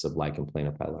diagnosis of lichen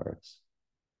planopilaris.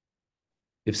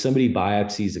 If somebody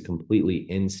biopsies a completely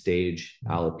end-stage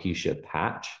alopecia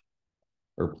patch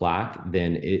or plaque,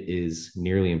 then it is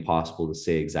nearly impossible to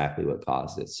say exactly what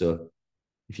caused it. So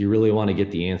if you really want to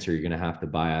get the answer, you're going to have to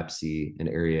biopsy an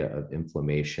area of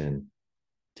inflammation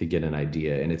to get an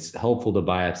idea. And it's helpful to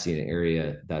biopsy an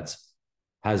area that's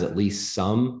has at least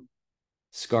some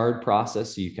scarred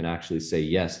process, so you can actually say,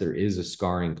 yes, there is a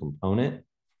scarring component,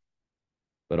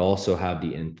 but also have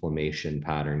the inflammation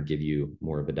pattern give you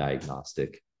more of a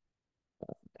diagnostic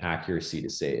accuracy to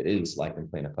say it is lichen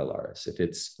planopilaris. If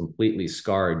it's completely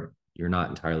scarred, you're not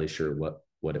entirely sure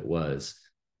what it was.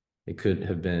 It could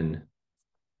have been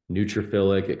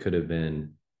neutrophilic. It could have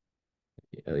been,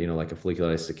 like a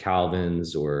folliculitis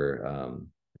decalvans or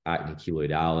acne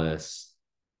keloidalis.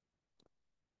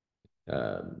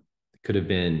 Could have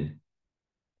been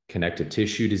connective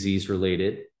tissue disease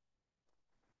related.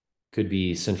 Could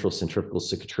be central centrifugal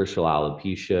cicatricial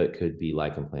alopecia. It could be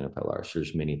lichen planopilaris.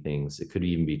 There's many things. It could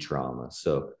even be trauma.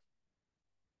 So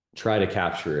try to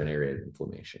capture an area of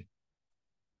inflammation.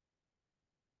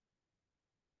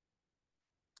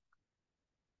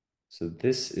 So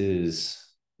this is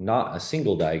not a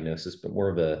single diagnosis, but more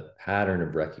of a pattern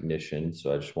of recognition.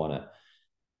 So I just want to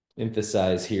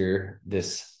emphasize here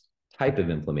this type of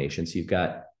inflammation. So you've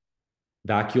got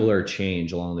vacuolar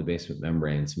change along the basement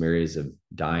membrane, some areas of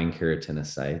dying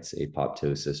keratinocytes,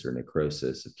 apoptosis or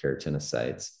necrosis of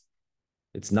keratinocytes.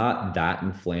 It's not that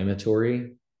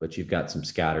inflammatory, but you've got some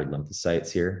scattered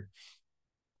lymphocytes here.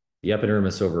 The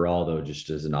epidermis overall, though, just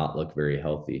does not look very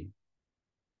healthy.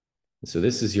 So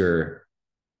this is your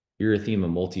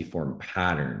erythema multiforme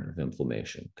pattern of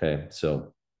inflammation, okay?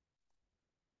 So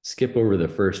skip over the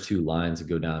first two lines and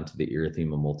go down to the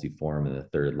erythema multiforme in the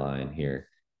third line here.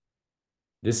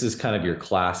 This is kind of your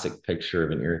classic picture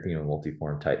of an erythema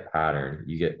multiforme type pattern.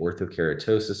 You get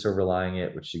orthokeratosis overlying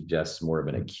it, which suggests more of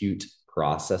an acute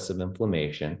process of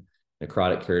inflammation,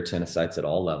 necrotic keratinocytes at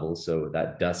all levels. So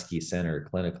that dusky center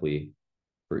clinically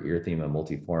for erythema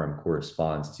multiforme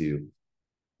corresponds to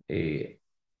a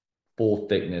full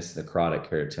thickness necrotic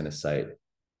keratinocyte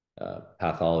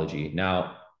pathology.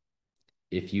 Now,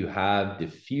 if you have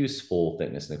diffuse full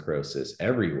thickness necrosis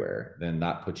everywhere, then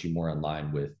that puts you more in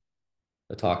line with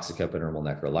a toxic epidermal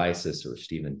necrolysis or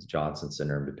Stevens-Johnson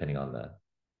syndrome, depending on the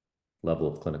level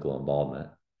of clinical involvement.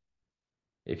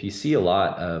 If you see a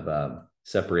lot of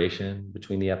separation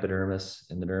between the epidermis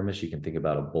and the dermis, you can think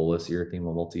about a bullous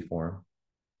erythema multiforme.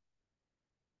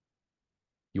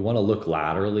 You want to look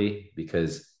laterally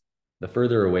because the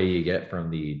further away you get from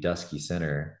the dusky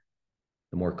center,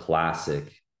 the more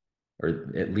classic,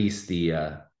 or at least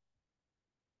the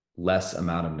less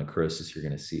amount of necrosis you're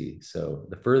going to see. So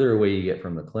the further away you get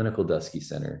from the clinical dusky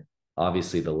center,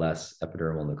 obviously the less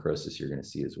epidermal necrosis you're going to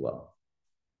see as well.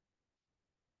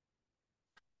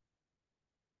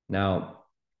 Now,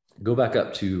 go back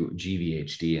up to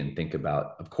GVHD and think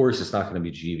about, of course, it's not going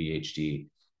to be GVHD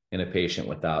in a patient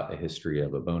without a history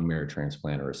of a bone marrow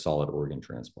transplant or a solid organ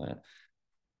transplant.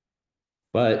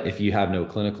 But if you have no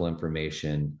clinical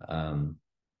information,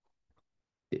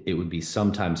 it would be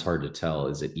sometimes hard to tell,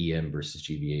 is it EM versus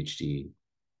GVHD?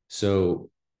 So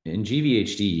in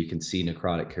GVHD, you can see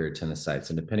necrotic keratinocytes,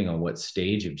 and depending on what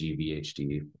stage of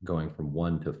GVHD, going from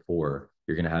 1 to 4,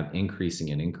 you're going to have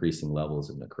increasing levels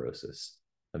of necrosis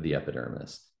of the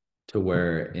epidermis, to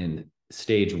where in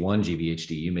stage 1 GVHD,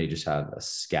 you may just have a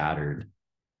scattered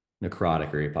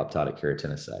necrotic or apoptotic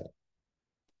keratinocyte.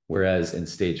 Whereas in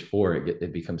stage 4,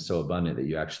 it becomes so abundant that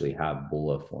you actually have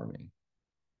bulla forming.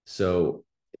 So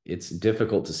it's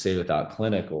difficult to say without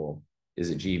clinical,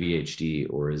 is it GVHD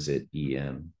or is it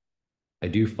EM? I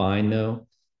do find, though,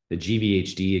 the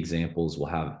GVHD examples will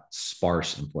have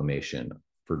sparse inflammation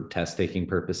for test-taking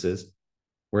purposes,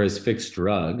 whereas fixed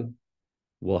drug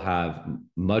will have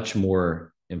much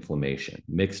more inflammation,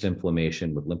 mixed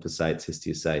inflammation with lymphocytes,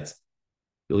 histiocytes.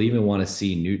 You'll even want to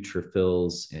see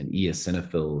neutrophils and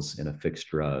eosinophils in a fixed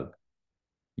drug.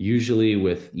 Usually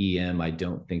with EM, I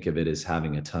don't think of it as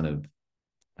having a ton of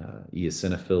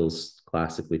eosinophils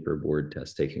classically for board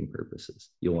test taking purposes.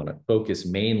 You'll want to focus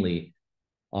mainly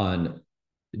on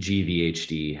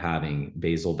GVHD having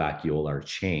basal vacuolar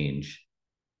change,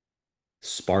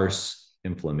 sparse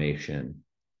inflammation,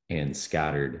 and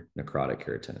scattered necrotic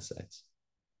keratinocytes.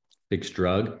 Fixed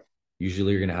drug,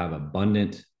 usually you're going to have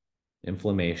abundant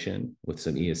inflammation with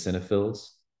some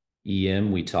eosinophils.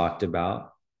 EM we talked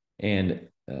about, and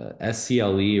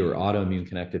SCLE or autoimmune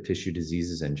connective tissue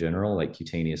diseases in general, like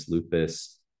cutaneous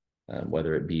lupus,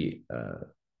 whether it be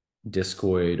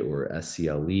discoid or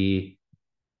SCLE,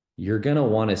 you're going to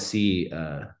want to see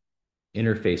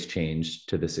interface change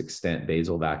to this extent,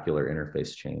 basal vacuolar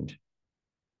interface change.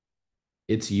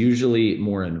 It's usually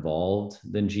more involved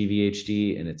than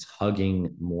GVHD, and it's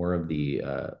hugging more of the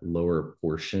lower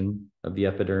portion of the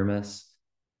epidermis.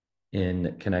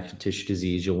 In connective tissue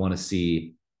disease, you'll want to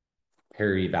see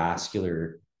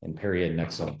perivascular and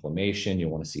periadnexal inflammation.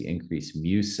 You'll want to see increased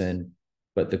mucin,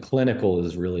 but the clinical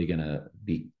is really going to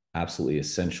be absolutely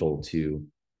essential to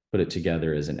put it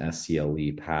together as an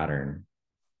SCLE pattern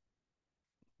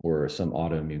or some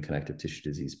autoimmune connective tissue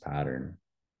disease pattern.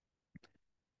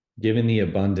 Given the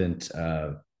abundant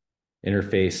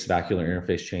interface, vascular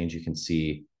interface change, you can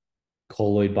see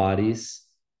colloid bodies,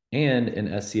 and in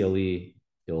SCLE,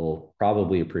 you'll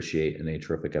probably appreciate an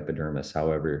atrophic epidermis.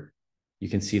 However, you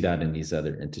can see that in these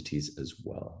other entities as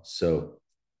well. So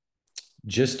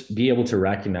just be able to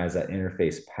recognize that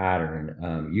interface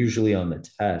pattern. Usually on the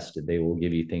test, they will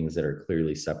give you things that are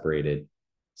clearly separated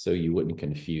so you wouldn't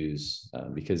confuse,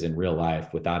 because in real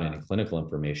life, without any clinical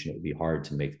information, it would be hard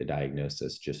to make the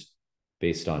diagnosis just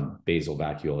based on basal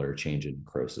vacuolar change in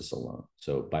necrosis alone.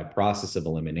 So by process of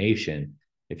elimination,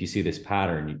 if you see this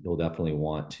pattern, you'll definitely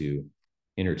want to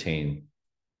entertain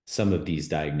some of these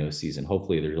diagnoses, and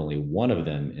hopefully there's only one of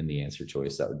them in the answer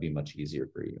choice. That would be much easier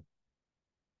for you.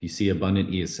 If you see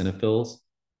abundant eosinophils,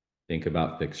 think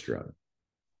about fixed drug.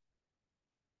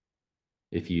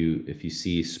 If you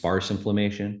see sparse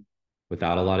inflammation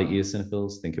without a lot of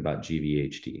eosinophils, think about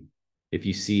GVHD. If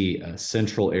you see a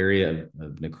central area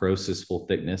of necrosis, full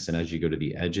thickness, and as you go to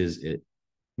the edges, it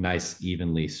nice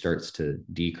evenly starts to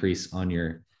decrease on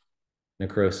your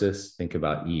necrosis, think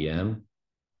about EM.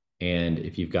 And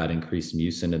if you've got increased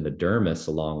mucin in the dermis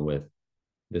along with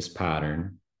this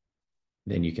pattern,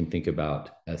 then you can think about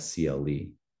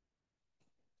SCLE.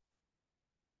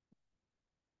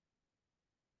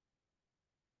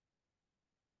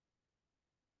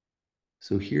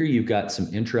 So here you've got some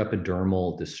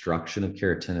intraepidermal destruction of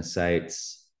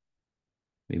keratinocytes,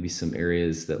 maybe some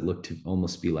areas that look to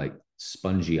almost be like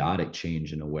spongiotic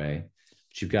change in a way.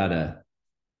 But you've got a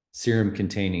serum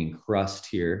containing crust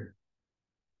here.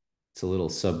 It's a little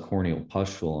subcorneal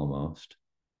pustule almost.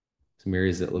 Some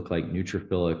areas that look like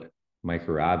neutrophilic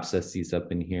microabscesses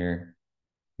up in here.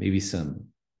 Maybe some,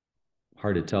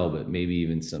 hard to tell, but maybe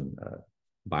even some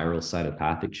viral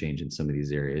cytopathic change in some of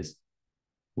these areas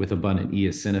with abundant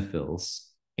eosinophils.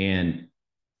 And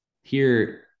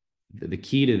here, the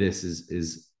key to this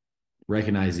is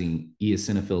recognizing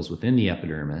eosinophils within the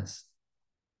epidermis,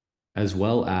 as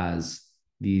well as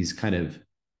these kind of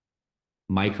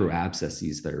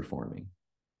microabscesses that are forming.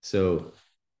 So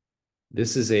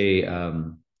this is a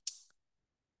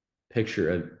picture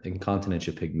of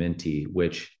incontinentia pigmenti,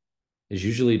 which is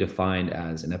usually defined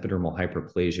as an epidermal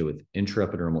hyperplasia with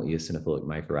intraepidermal eosinophilic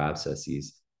microabscesses,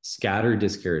 scattered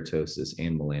dyskeratosis,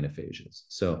 and melanophages.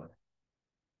 So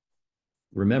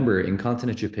remember,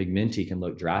 incontinentia pigmenti can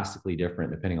look drastically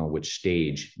different depending on which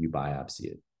stage you biopsy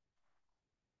it.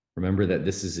 Remember that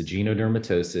this is a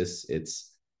genodermatosis.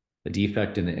 It's a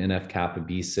defect in the NF-kappa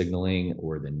B signaling,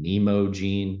 or the NEMO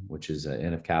gene, which is a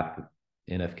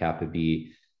NF-kappa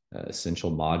B essential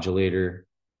modulator.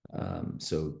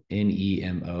 So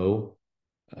NEMO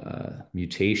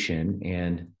mutation,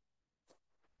 and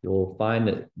you'll find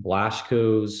that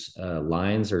Blaschko's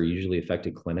lines are usually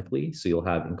affected clinically. So you'll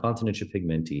have incontinentia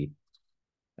pigmenti.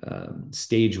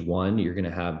 Stage 1, you're going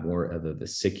to have more of a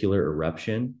vesicular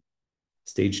eruption.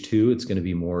 Stage 2, it's going to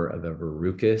be more of a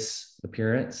verrucous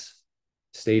appearance.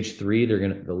 Stage 3,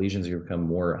 the lesions are going to become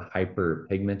more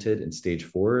hyperpigmented. And stage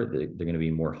 4, they're going to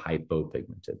be more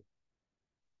hypopigmented.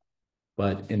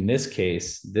 But in this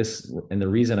case, and the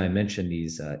reason I mentioned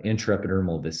these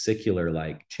intraepidermal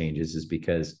vesicular-like changes is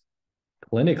because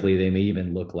clinically they may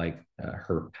even look like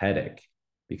herpetic,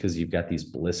 because you've got these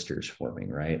blisters forming,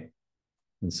 right?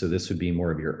 And so this would be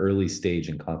more of your early stage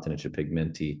incontinentia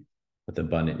pigmenti with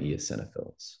abundant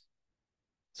eosinophils.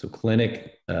 So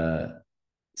clinic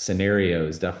scenario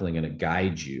is definitely going to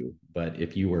guide you, but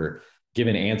if you were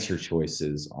given answer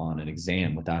choices on an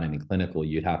exam without any clinical,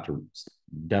 you'd have to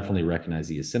definitely recognize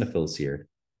the eosinophils here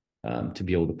to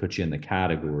be able to put you in the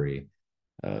category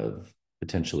of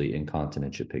potentially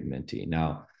incontinentia pigmenti.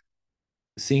 Now,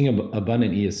 seeing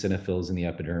abundant eosinophils in the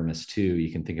epidermis too,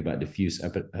 you can think about diffuse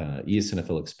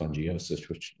eosinophilic spongiosis,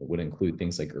 which would include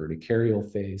things like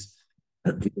urticarial phase,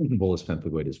 bullous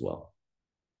pemphigoid as well.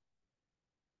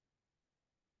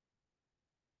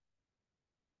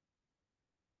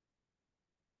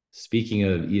 Speaking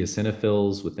of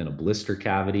eosinophils within a blister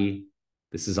cavity,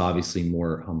 This is obviously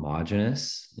more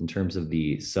homogeneous in terms of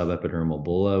the subepidermal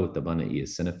bulla with abundant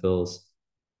eosinophils.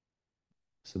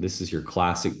 So this is your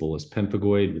classic bullous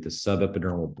pemphigoid with a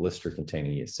subepidermal blister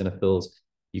containing eosinophils.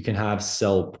 You can have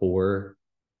cell pore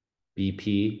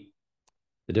BP.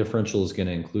 The differential is going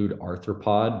to include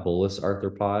arthropod, bullous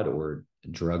arthropod, or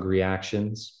drug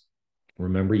reactions.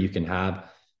 Remember, you can have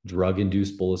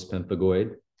drug-induced bullous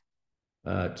pemphigoid.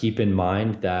 Keep in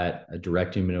mind that a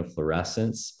direct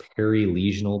immunofluorescence,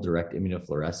 perilesional direct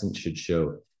immunofluorescence, should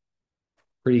show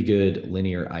pretty good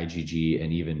linear IgG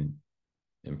and even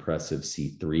impressive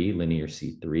C3, linear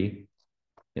C3.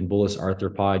 In bullous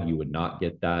arthropod, you would not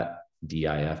get that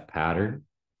DIF pattern.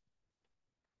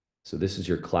 So this is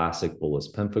your classic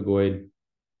bullous pemphigoid,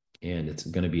 and it's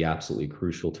going to be absolutely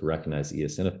crucial to recognize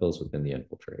eosinophils within the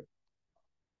infiltrate.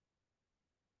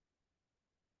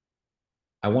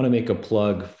 I want to make a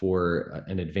plug for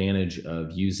an advantage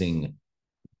of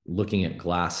looking at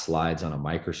glass slides on a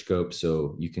microscope.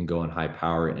 So you can go on high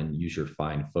power and use your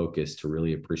fine focus to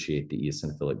really appreciate the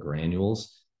eosinophilic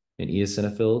granules in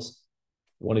eosinophils.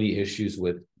 One of the issues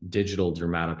with digital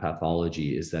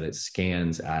dermatopathology is that it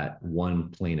scans at one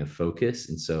plane of focus.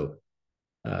 And so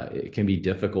it can be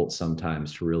difficult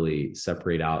sometimes to really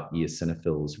separate out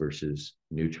eosinophils versus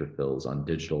neutrophils on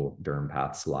digital derm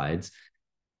path slides.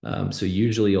 So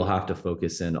usually you'll have to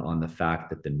focus in on the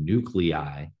fact that the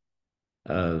nuclei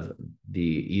of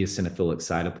the eosinophilic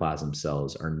cytoplasm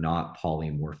cells are not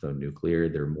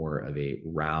polymorphonuclear. They're more of a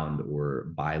round or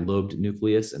bilobed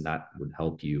nucleus, and that would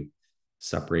help you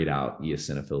separate out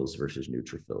eosinophils versus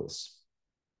neutrophils.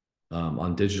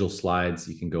 On digital slides,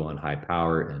 you can go on high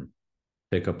power and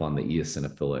pick up on the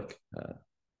eosinophilic,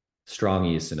 strong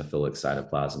eosinophilic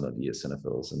cytoplasm of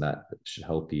eosinophils, and that should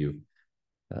help you.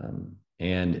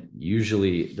 And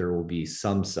usually there will be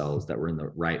some cells that were in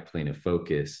the right plane of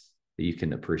focus that you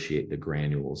can appreciate the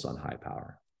granules on high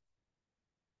power.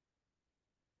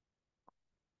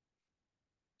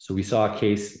 So we saw a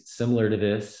case similar to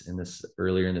this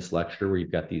earlier in this lecture, where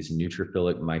you've got these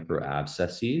neutrophilic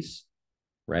microabscesses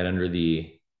right under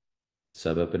the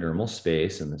subepidermal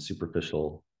space and the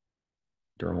superficial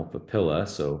dermal papilla.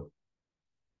 So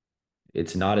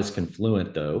it's not as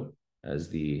confluent though as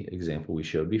the example we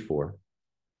showed before.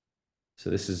 So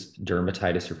this is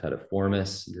dermatitis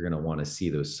herpetiformis. You're going to want to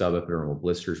see those subepidermal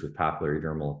blisters with papillary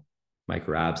dermal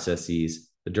microabscesses.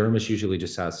 The dermis usually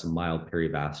just has some mild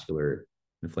perivascular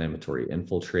inflammatory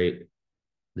infiltrate.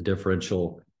 The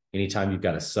differential, anytime you've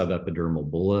got a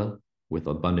subepidermal bulla with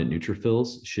abundant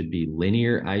neutrophils, should be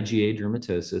linear IgA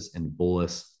dermatosis and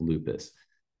bullous lupus.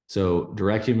 So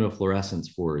direct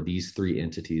immunofluorescence for these three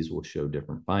entities will show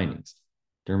different findings.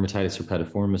 Dermatitis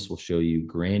herpetiformis will show you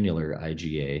granular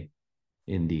IgA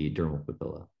in the dermal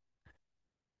papilla.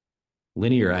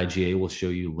 Linear IgA will show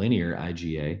you linear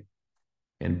IgA,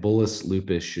 and bullous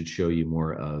lupus should show you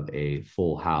more of a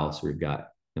full house where you've got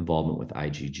involvement with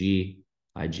IgG,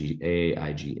 IgA,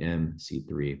 IgM,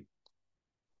 C3.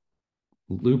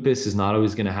 Lupus is not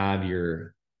always going to have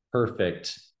your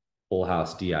perfect full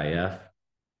house DIF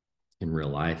in real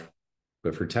life,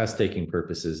 but for test taking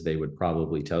purposes, they would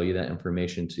probably tell you that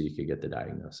information so you could get the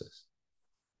diagnosis.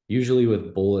 Usually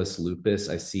with bullous lupus,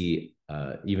 I see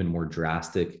even more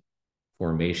drastic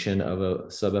formation of a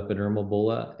subepidermal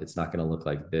bulla. It's not going to look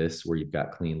like this, where you've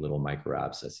got clean little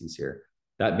microabscesses here.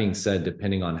 That being said,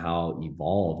 depending on how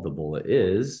evolved the bulla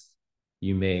is,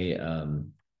 you may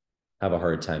have a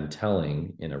hard time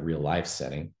telling in a real life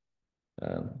setting.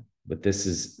 But this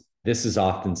is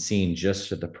often seen just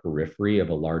at the periphery of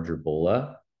a larger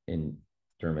bulla in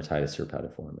dermatitis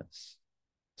herpetiformis.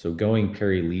 So going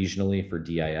perilesionally for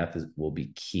DIF will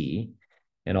be key.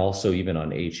 And also even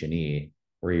on H&E,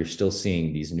 where you're still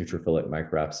seeing these neutrophilic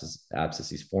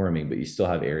microabscesses forming, but you still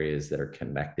have areas that are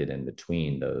connected in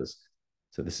between those.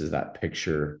 So this is that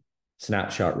picture,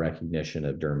 snapshot recognition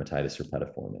of dermatitis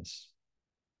herpetiformis.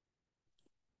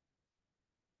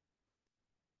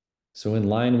 So in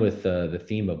line with the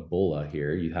theme of bulla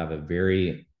here, you have a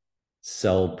very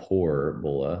cell poor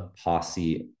bulla,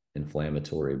 posse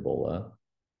inflammatory bulla.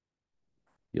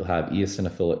 You'll have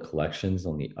eosinophilic collections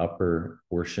on the upper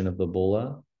portion of the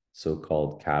bulla,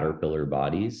 so-called caterpillar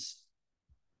bodies.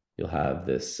 You'll have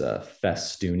this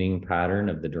festooning pattern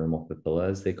of the dermal papilla,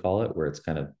 as they call it, where it's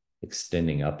kind of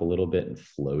extending up a little bit and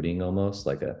floating almost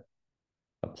like a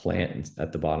plant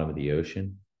at the bottom of the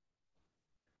ocean.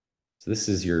 So this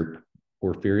is your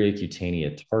porphyria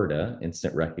cutaneous tarda,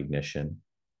 instant recognition.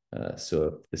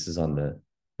 So this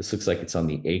looks like it's on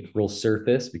the acral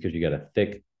surface because you got a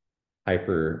thick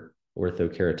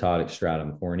hyperorthokeratotic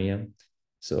stratum corneum.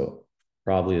 So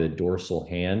probably the dorsal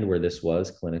hand where this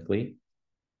was clinically.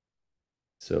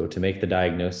 So to make the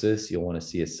diagnosis, you'll want to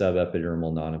see a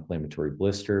subepidermal non-inflammatory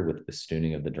blister with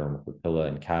festooning of the dermal papilla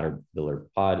and caterpillar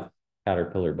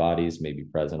bodies may be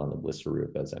present on the blister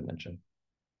roof, as I mentioned.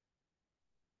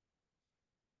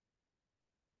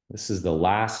 This is the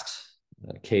last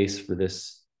case for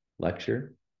this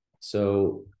lecture.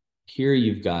 So here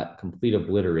you've got complete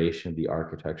obliteration of the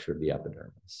architecture of the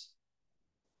epidermis.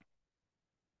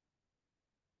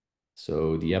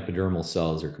 So the epidermal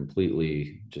cells are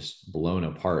completely just blown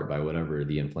apart by whatever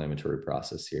the inflammatory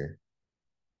process here.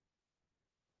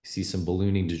 You see some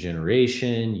ballooning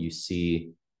degeneration. You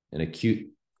see an acute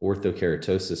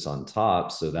orthokeratosis on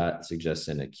top. So that suggests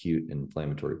an acute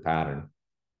inflammatory pattern.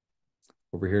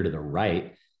 Over here to the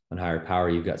right, on higher power,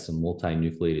 you've got some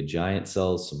multinucleated giant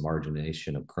cells, some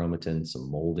margination of chromatin, some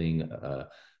molding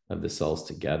of the cells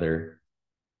together.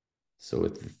 So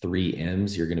with the 3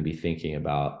 M's, you're going to be thinking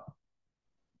about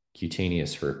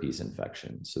cutaneous herpes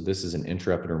infection. So this is an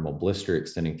intraepidermal blister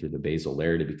extending through the basal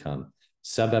layer to become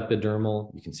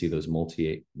subepidermal. You can see those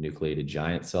multinucleated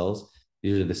giant cells.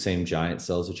 These are the same giant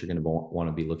cells that you're going to want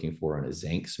to be looking for on a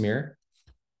zinc smear.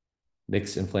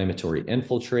 Mixed inflammatory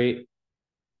infiltrate.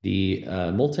 The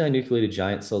multinucleated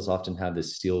giant cells often have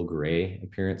this steel gray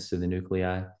appearance to the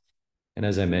nuclei. And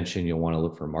as I mentioned, you'll want to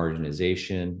look for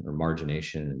margination or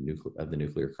margination of the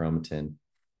nuclear chromatin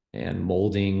and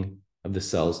molding of the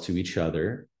cells to each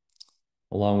other,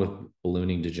 along with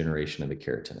ballooning degeneration of the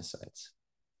keratinocytes.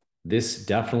 This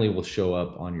definitely will show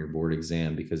up on your board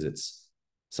exam because it's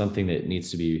something that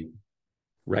needs to be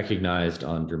recognized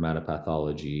on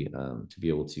dermatopathology to be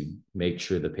able to make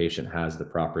sure the patient has the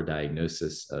proper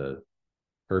diagnosis of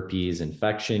herpes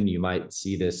infection. You might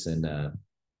see this in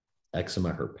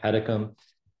eczema herpeticum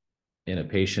in a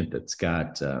patient that's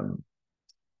got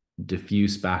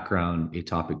diffuse background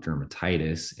atopic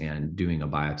dermatitis, and doing a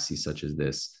biopsy such as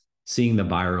this, seeing the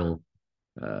viral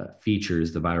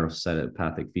features, the viral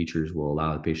cytopathic features will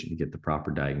allow the patient to get the proper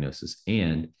diagnosis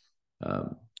and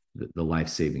the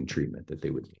life-saving treatment that they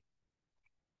would need.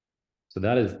 So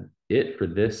that is it for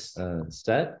this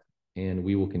set, and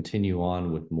we will continue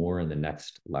on with more in the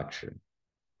next lecture.